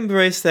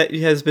Vambrace that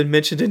has been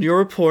mentioned in your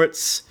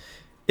reports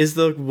is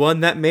the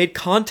one that made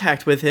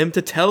contact with him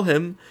to tell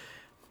him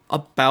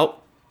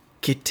about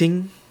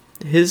getting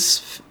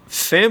his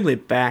family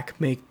back.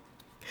 May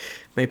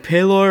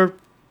Pelor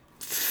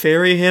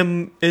ferry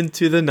him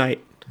into the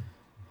night.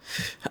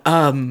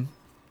 But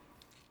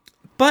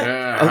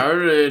How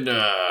did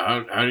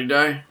he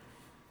die?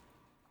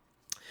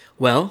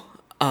 Well,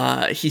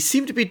 he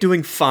seemed to be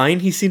doing fine.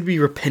 He seemed to be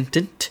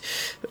repentant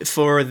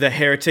for the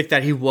heretic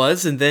that he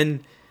was, and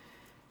then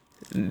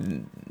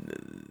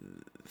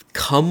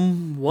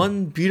come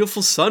one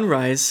beautiful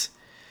sunrise,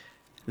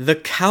 the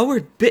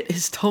coward bit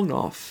his tongue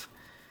off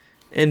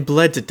and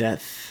bled to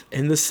death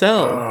in the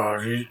cell. Oh,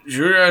 do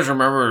you guys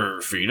remember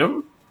to feed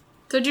him?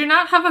 Did you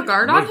not have a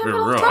guard on Must him be at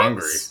all real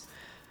times?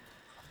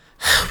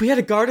 We had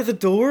a guard at the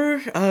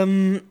door.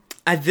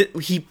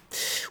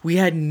 We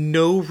had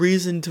no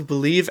reason to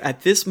believe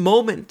at this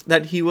moment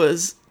that he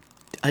was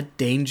a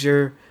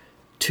danger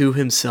to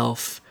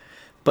himself.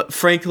 But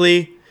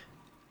frankly,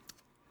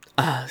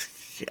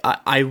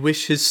 I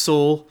wish his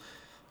soul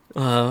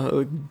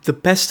the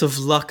best of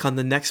luck on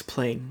the next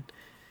plane.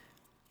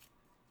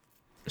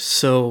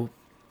 So,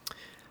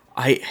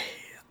 I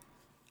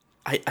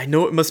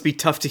know it must be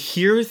tough to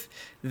hear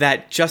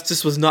that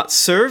justice was not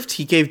served.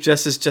 He gave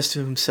justice just to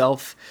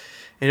himself,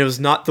 and it was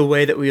not the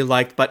way that we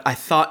liked, but I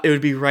thought it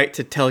would be right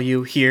to tell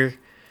you here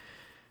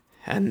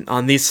and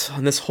on this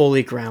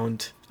holy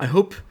ground. I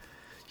hope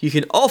you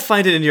can all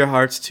find it in your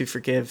hearts to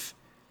forgive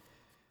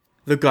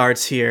the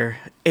guards here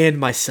and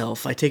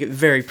myself. I take it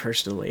very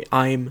personally.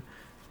 I'm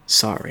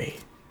sorry.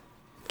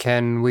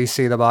 Can we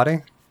see the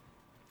body?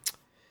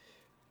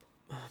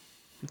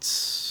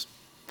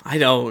 I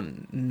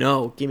don't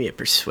know. Give me a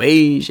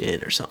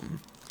persuasion or something.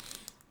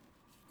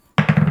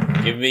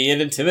 Give me an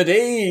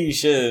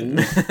intimidation.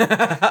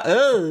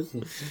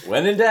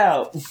 When in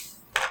doubt.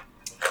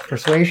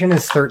 Persuasion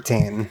is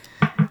 13.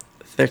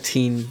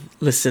 13.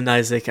 Listen,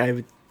 Isaac,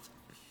 I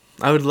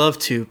would love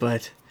to,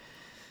 but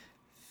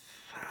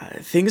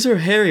things are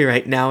hairy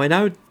right now, and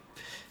I would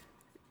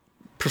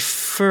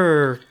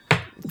prefer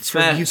for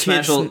you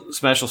kids.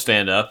 Smash will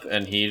stand up,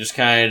 and he just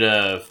kind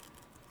of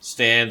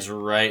stands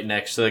right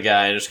next to the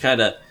guy and just kind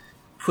of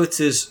puts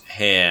his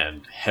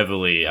hand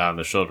heavily on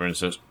the shoulder and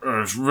says,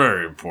 "It's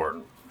very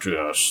important to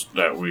us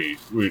that we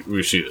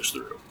see this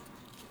through."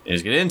 And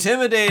he's going to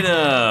intimidate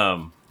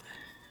him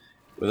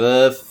with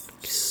a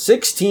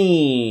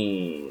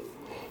 16.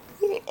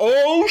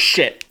 Oh,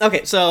 shit.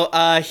 Okay, so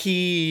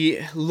he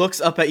looks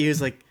up at you.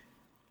 He's like,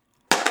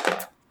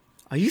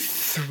 "Are you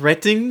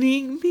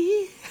threatening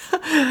me?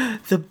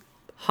 The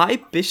High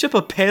Bishop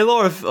of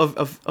Palor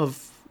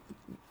of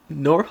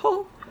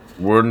Norhall?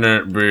 Wouldn't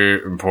it be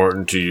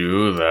important to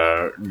you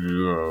that,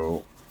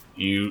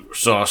 you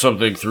saw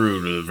something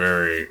through to the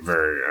very,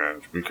 very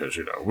end? Because,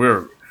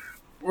 we're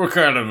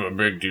kind of a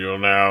big deal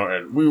now,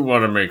 and we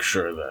want to make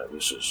sure that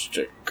this is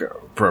taken care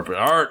of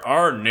appropriately.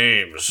 Our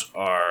names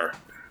are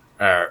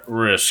at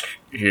risk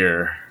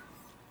here."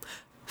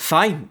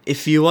 Fine.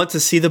 If you want to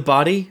see the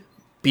body,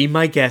 be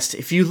my guest.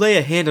 If you lay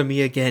a hand on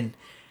me again,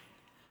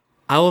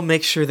 I will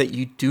make sure that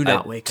you do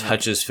not wake up.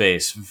 Touch his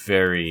face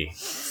very,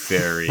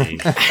 very...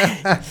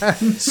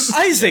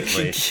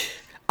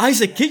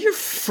 Isaac, get your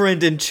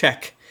friend in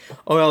check,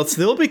 or else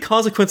there will be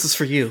consequences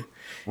for you.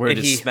 Where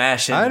to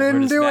smash him? I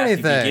didn't do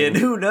anything.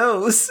 Who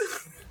knows?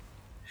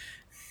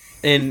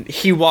 And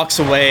he walks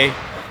away,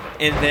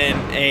 and then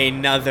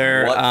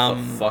another... What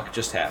the fuck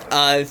just happened?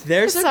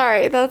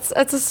 Sorry, that's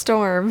a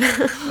storm.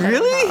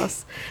 Really?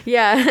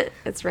 Yeah,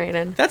 it's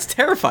raining. That's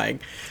terrifying.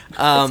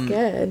 It's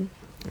good.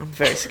 I'm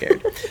very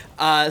scared.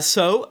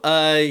 So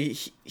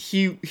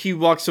he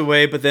walks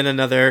away, but then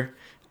another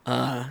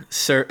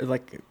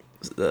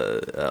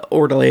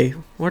orderly.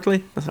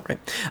 That's not right.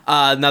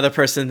 Another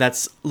person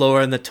that's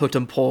lower in the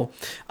totem pole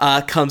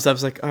comes up.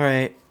 Is like, "All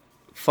right,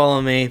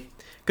 follow me.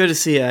 Good to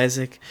see you,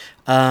 Isaac."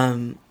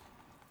 And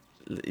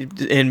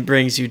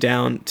brings you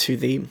down to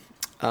the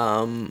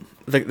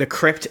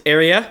crypt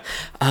area.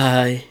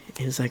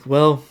 He's like,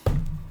 "Well,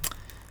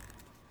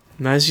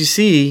 as you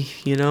see,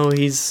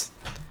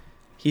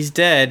 he's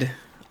dead.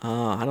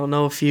 I don't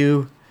know if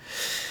you...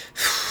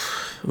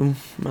 I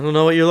don't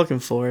know what you're looking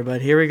for,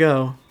 but here we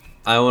go."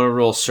 I want to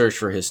roll search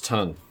for his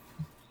tongue.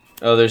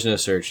 Oh, there's no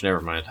search.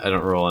 Never mind. I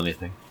don't roll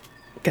anything.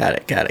 Got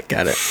it. Can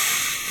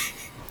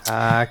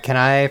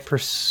I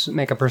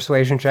make a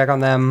persuasion check on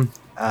them?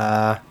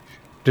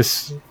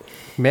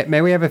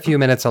 May we have a few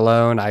minutes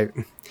alone? I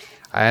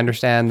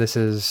understand this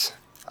is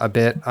a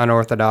bit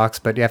unorthodox,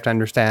 but you have to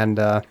understand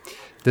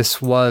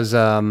this was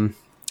a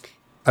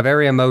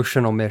very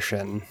emotional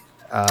mission.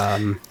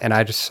 And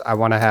I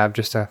want to have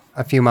just a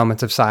few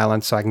moments of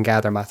silence so I can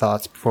gather my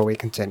thoughts before we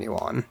continue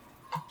on.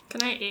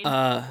 Can I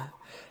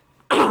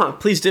aid?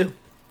 Please do.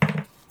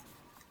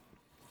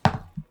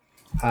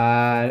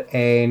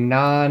 A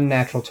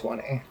non-natural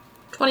 20.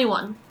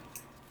 21.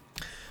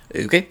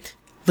 Okay.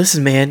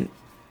 Listen, man,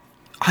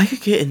 I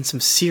could get in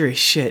some serious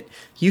shit.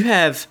 You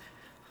have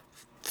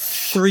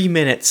 3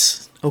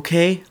 minutes,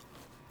 okay?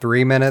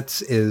 3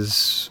 minutes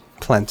is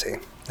plenty.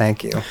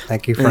 Thank you.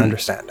 Thank you for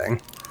understanding.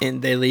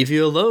 And they leave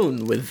you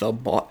alone with the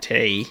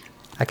body.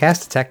 I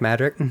cast Detect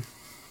Magic.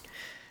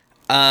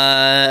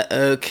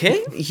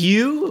 Okay.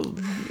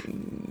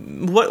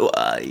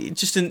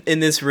 Just in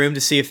this room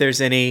to see if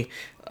there's any...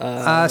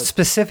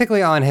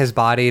 specifically on his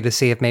body to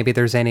see if maybe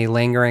there's any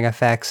lingering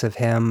effects of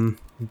him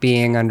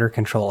being under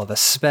control of a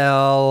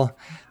spell.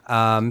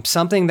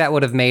 Something that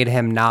would have made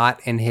him not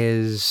in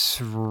his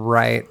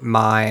right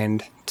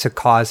mind to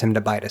cause him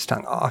to bite his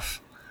tongue off.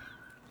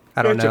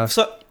 I don't know.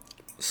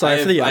 I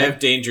have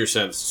danger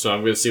sense, so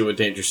I'm going to see what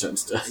danger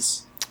sense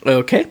does.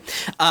 Okay.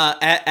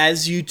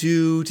 As you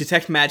do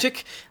detect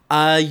magic,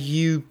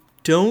 you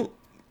don't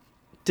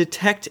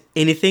detect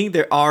anything.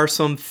 There are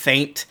some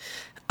faint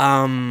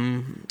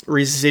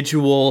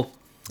residual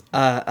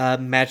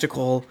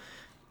magical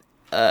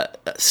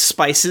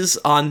spices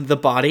on the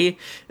body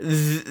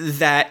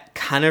that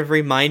kind of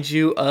remind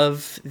you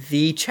of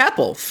the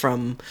chapel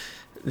from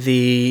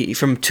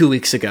 2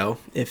 weeks ago,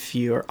 if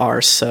you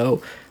are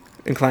so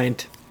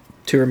inclined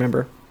to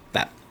remember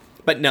that.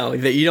 But no,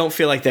 you don't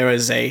feel like there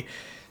was a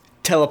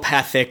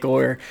telepathic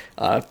or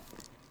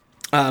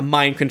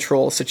mind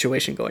control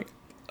situation going.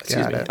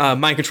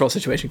 Mind control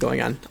situation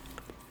going on.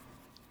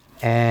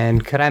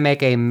 And could I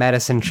make a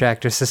medicine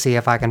check just to see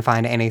if I can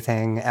find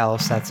anything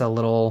else that's a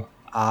little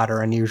odd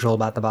or unusual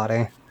about the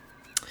body?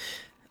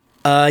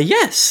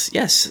 Yes.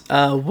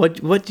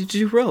 What did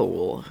you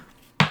roll?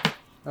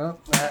 Oh,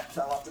 that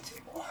fell off the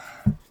table.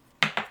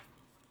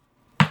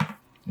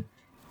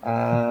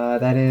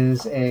 That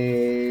is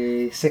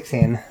a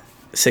 16.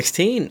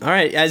 16. All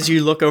right. As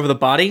you look over the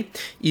body,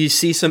 you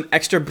see some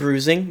extra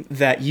bruising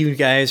that you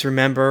guys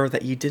remember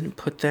that you didn't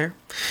put there.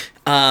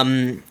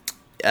 The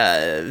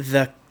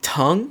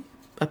tongue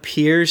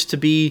appears to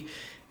be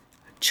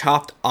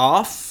chopped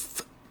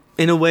off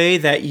in a way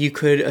that you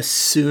could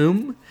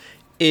assume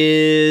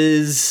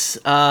is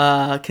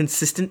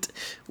consistent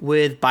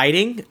with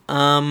biting.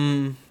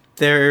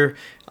 There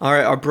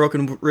are a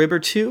broken rib or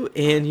two,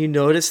 and you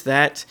notice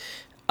that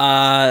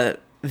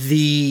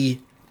the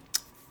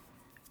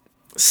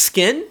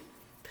skin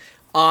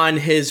on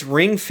his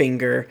ring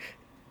finger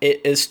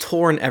is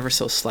torn ever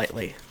so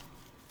slightly.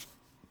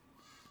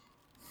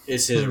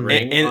 Is his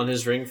ring on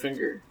his ring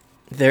finger?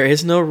 There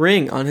is no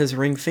ring on his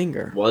ring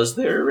finger. Was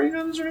there a ring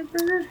on his ring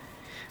finger?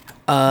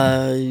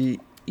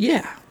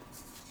 Yeah.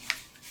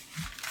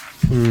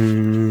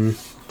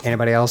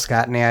 Anybody else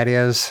got any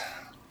ideas?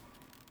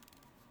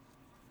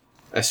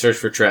 I searched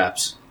for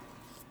traps.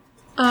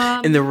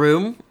 In the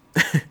room,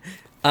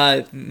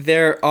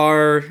 there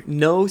are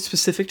no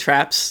specific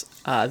traps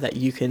that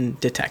you can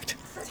detect.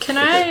 Can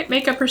I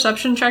make a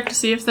perception check to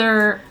see if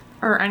there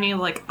are any,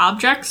 like,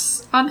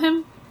 objects on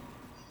him?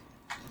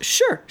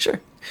 Sure.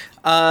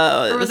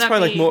 Or would That's that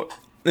probably be- like more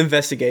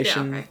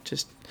investigation.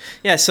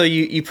 Yeah, okay. So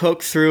you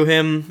poke through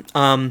him.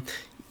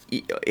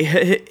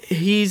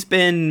 He's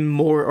been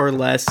more or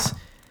less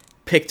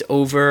picked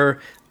over.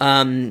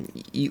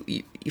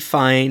 You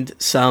find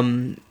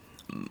some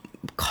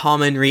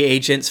common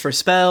reagents for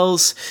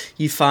spells.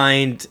 You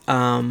find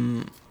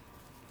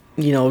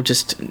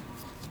just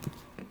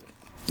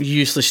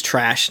useless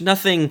trash.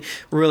 Nothing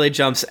really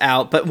jumps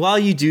out. But while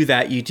you do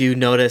that, you do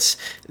notice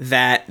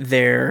that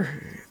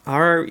there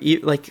are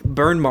like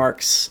burn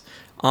marks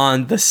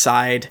on the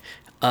side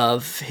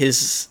of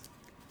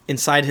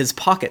inside his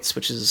pockets,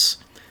 which is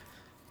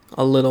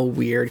a little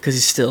weird because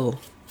he's still,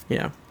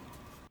 Does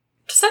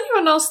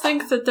anyone else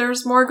think that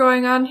there's more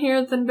going on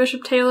here than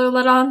Bishop Taylor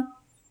let on?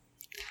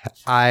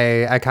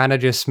 I kind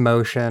of just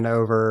motion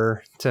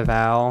over to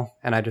Val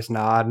and I just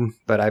nod,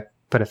 but I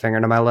put a finger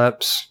to my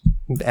lips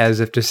as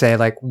if to say,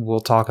 like, we'll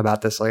talk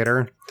about this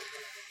later.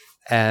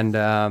 And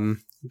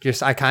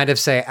I kind of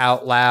say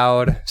out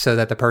loud so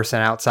that the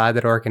person outside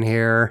the door can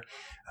hear.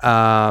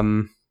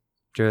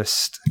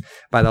 Just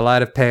by the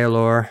light of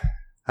Paylor,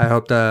 I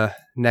hope the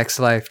next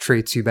life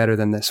treats you better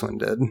than this one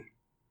did.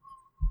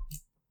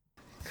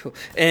 Cool.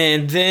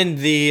 And then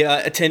the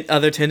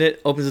other attendant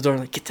opens the door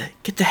like,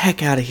 get the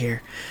heck out of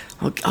here.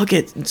 I'll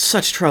get in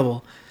such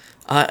trouble.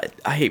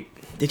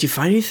 Did you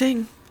find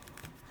anything?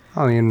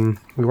 I mean,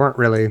 we weren't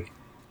really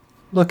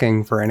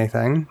looking for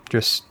anything.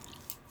 Just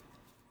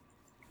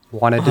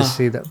wanted to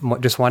see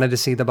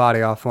the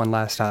body off one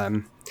last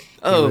time.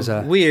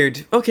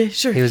 Weird. Okay,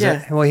 sure. You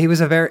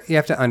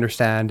have to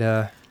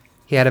understand,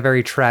 he had a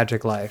very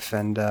tragic life,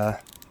 and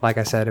like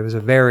I said, it was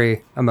a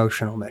very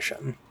emotional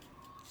mission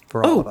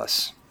for all of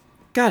us.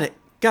 Got it.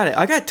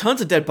 I got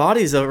tons of dead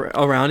bodies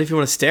around if you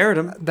want to stare at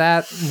them.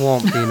 That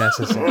won't be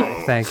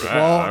necessary. Thank you.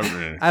 Well,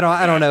 I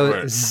don't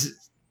know.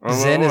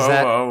 Zin, is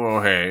that...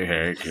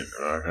 Hey, can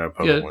I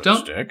poke him with a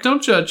stick?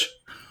 Don't judge.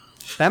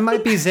 That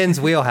might be Zin's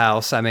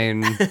wheelhouse. I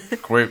mean... Can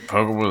we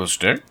poke him with a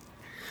stick?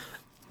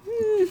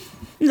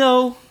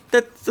 No,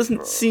 that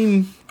doesn't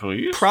seem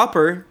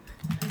proper.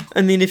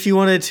 I mean, if you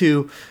wanted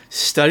to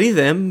study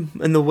them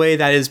in the way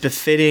that is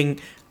befitting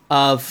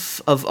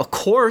of a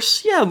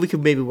course, yeah, we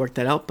could maybe work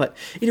that out. But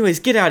anyways,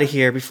 get out of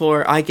here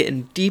before I get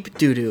in deep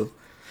doo-doo.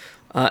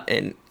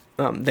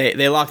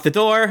 They lock the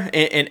door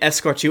and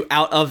escort you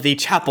out of the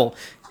chapel.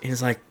 And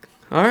he's like,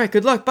 all right,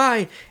 good luck,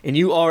 bye. And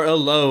you are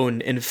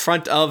alone in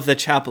front of the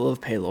chapel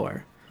of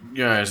Paylor.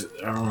 Guys,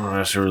 I don't know,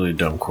 that's a really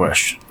dumb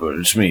question, but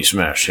it's me,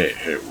 Smash.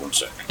 Hey, 1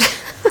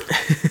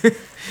 second.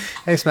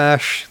 Hey,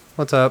 Smash.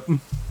 What's up?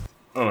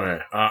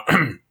 Okay,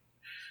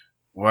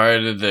 why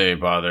did they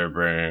bother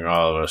bringing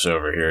all of us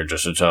over here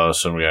just to tell us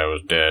some guy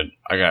was dead?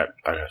 I got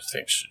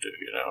things to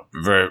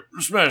do,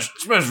 Smash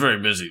very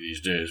busy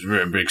these days.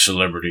 Very big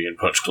celebrity in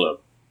Punch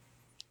Club.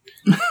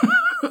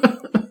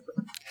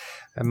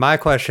 And my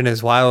question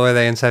is, why were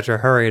they in such a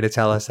hurry to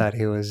tell us that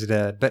he was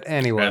dead? But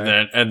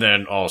anyway. And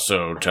then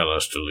also tell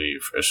us to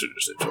leave as soon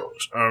as they told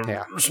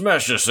us.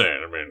 Smash just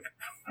saying, I mean,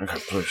 I got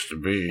a place to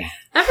be.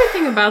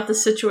 Everything about the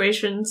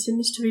situation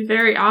seems to be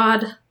very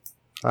odd.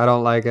 I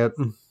don't like it.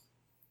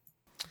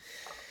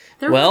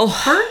 There were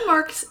burn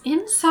marks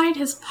inside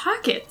his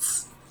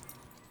pockets.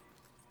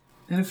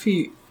 And if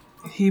he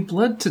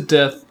bled to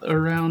death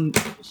around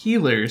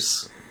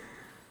healers.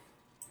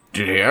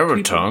 Did he have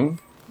a tongue?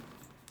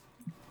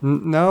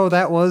 No,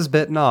 that was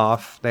bitten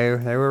off. They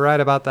were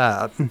right about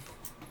that.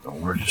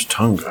 Where'd his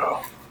tongue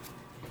go?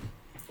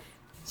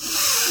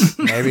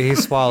 Maybe he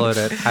swallowed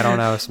it. I don't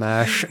know,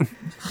 Smash.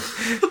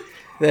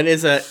 That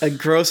is a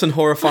gross and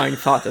horrifying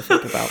thought to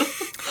think about.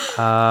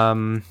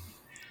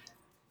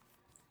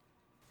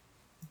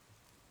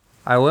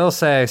 I will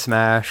say,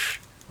 Smash,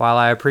 while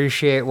I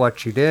appreciate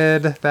what you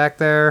did back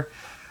there,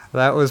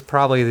 that was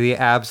probably the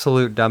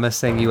absolute dumbest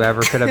thing you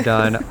ever could have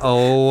done.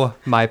 Oh,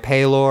 my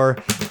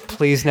Paylor.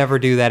 please never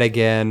do that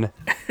again.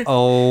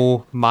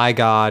 Oh my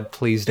god,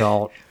 please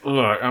don't.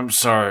 Look, I'm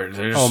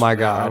sorry. Oh my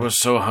god. I was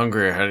so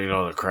hungry I had to eat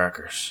all the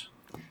crackers.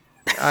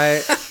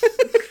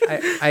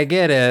 I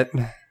get it,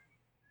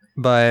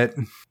 but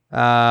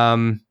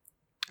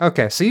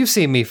okay. So you've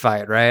seen me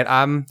fight, right?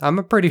 I'm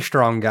a pretty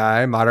strong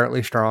guy,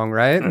 moderately strong,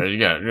 right? You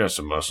got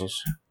some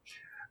muscles.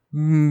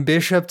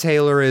 Bishop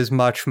Taylor is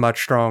much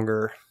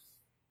stronger.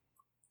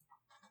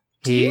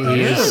 He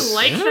is.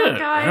 Like that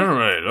guy? I don't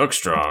really look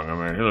strong. I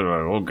mean, he looks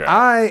like an old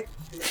guy.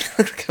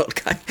 Old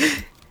guy.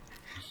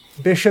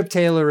 Bishop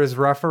Taylor is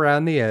rough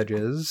around the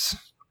edges.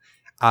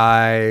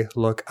 I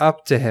look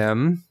up to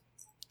him.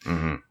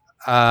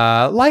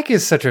 Mm-hmm. Like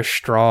is such a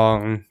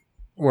strong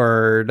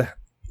word.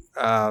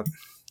 Look,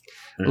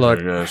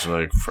 you guys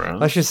like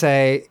friends? let's just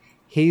say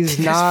he's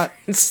not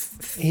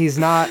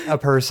a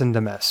person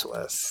to mess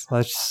with.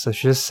 Let's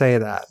just say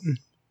that.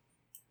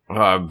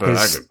 Well, I bet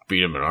I could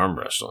beat him in arm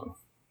wrestling.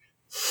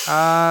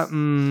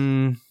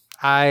 I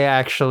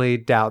actually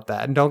doubt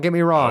that. And don't get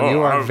me wrong,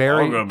 you are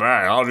very. I'll go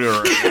back. I'll do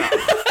it right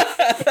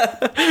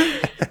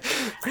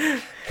now.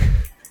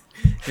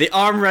 The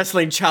arm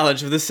wrestling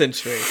challenge of the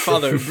century.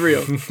 Father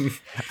Brio.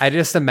 I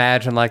just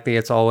imagine like the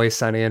It's Always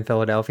Sunny in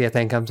Philadelphia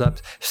thing comes up.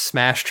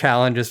 Smash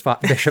challenges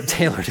Bishop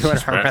Taylor to an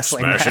arm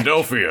wrestling match.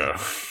 Smashadelphia.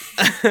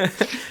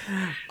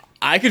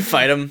 I could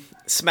fight him.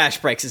 Smash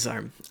breaks his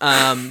arm.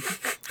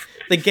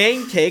 The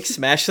gang takes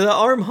Smash to the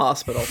arm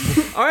hospital.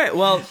 All right,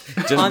 well,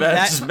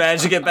 Just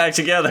manage to get back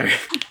together.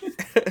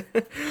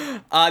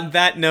 On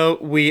that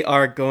note, we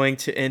are going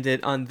to end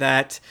it on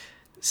that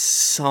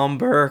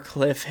somber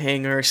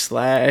cliffhanger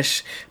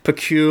 /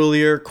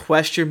 peculiar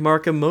question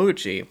mark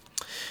emoji.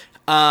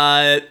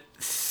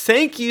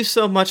 Thank you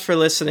so much for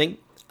listening.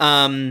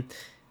 I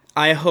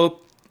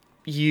hope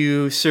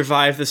you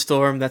survive the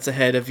storm that's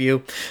ahead of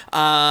you.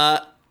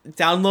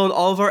 Download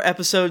all of our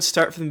episodes,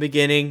 start from the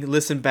beginning,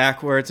 listen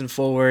backwards and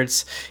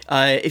forwards.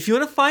 If you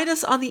want to find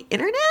us on the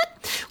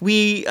internet,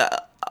 we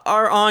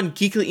are on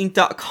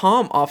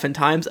geeklyinc.com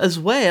oftentimes, as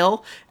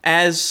well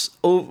as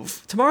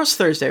tomorrow's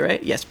Thursday,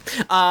 right? Yes.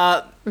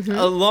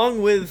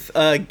 Along with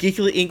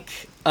Geekly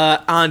Inc.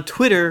 On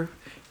Twitter,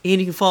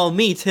 and you can follow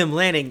me, Tim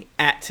Lanning,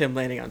 at Tim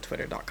Lanning on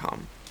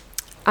Twitter.com.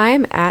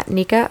 I'm at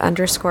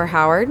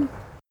Nika_Howard.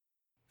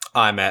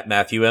 I'm at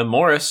Matthew M.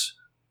 Morris.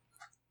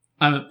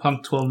 I'm at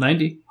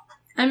Punk1290.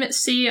 I'm at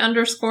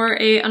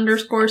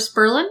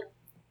C_A_Sperlin.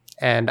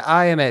 And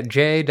I am at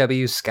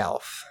JW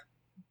Scalf.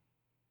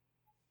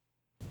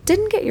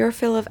 Didn't get your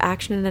fill of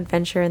action and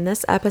adventure in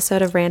this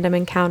episode of Random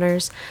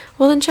Encounters?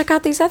 Well, then check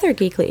out these other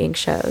Geekly Inc.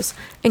 shows,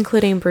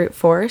 including Brute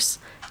Force,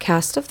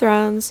 Cast of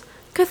Thrones,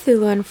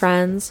 Cthulhu and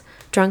Friends,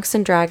 Drunks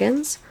and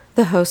Dragons,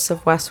 The Hosts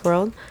of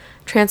Westworld,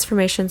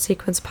 Transformation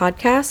Sequence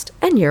Podcast,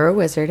 and Euro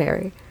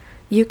Wizardary.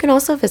 You can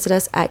also visit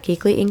us at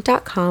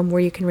geeklyinc.com,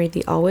 where you can read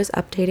the always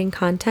updating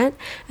content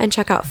and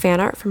check out fan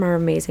art from our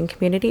amazing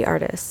community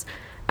artists.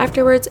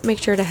 Afterwards, make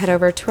sure to head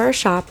over to our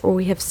shop, where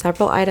we have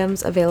several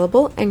items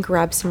available, and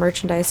grab some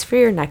merchandise for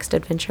your next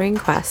adventuring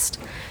quest.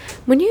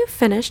 When you've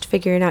finished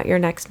figuring out your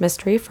next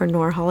mystery for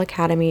Norhall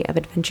Academy of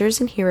Adventures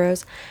and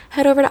Heroes,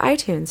 head over to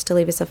iTunes to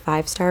leave us a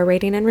 5-star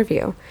rating and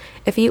review.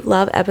 If you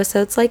love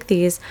episodes like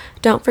these,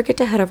 don't forget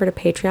to head over to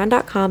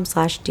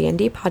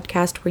patreon.com/DND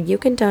podcast, where you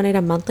can donate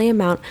a monthly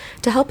amount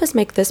to help us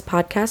make this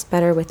podcast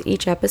better with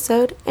each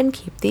episode and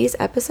keep these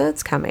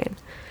episodes coming.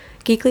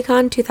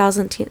 GeeklyCon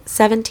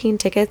 2017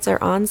 tickets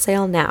are on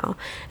sale now.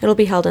 It'll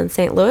be held in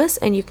St. Louis,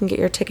 and you can get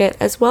your ticket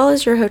as well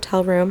as your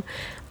hotel room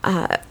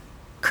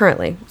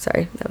currently.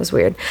 Sorry, that was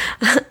weird.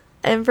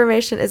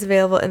 Information is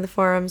available in the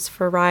forums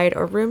for ride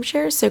or room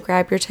shares, so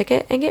grab your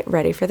ticket and get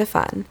ready for the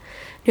fun.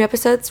 New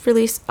episodes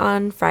release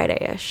on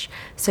Friday-ish,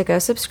 so go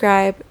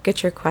subscribe,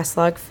 get your quest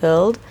log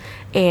filled,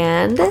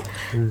 and...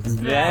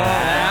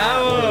 That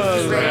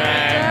was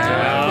random.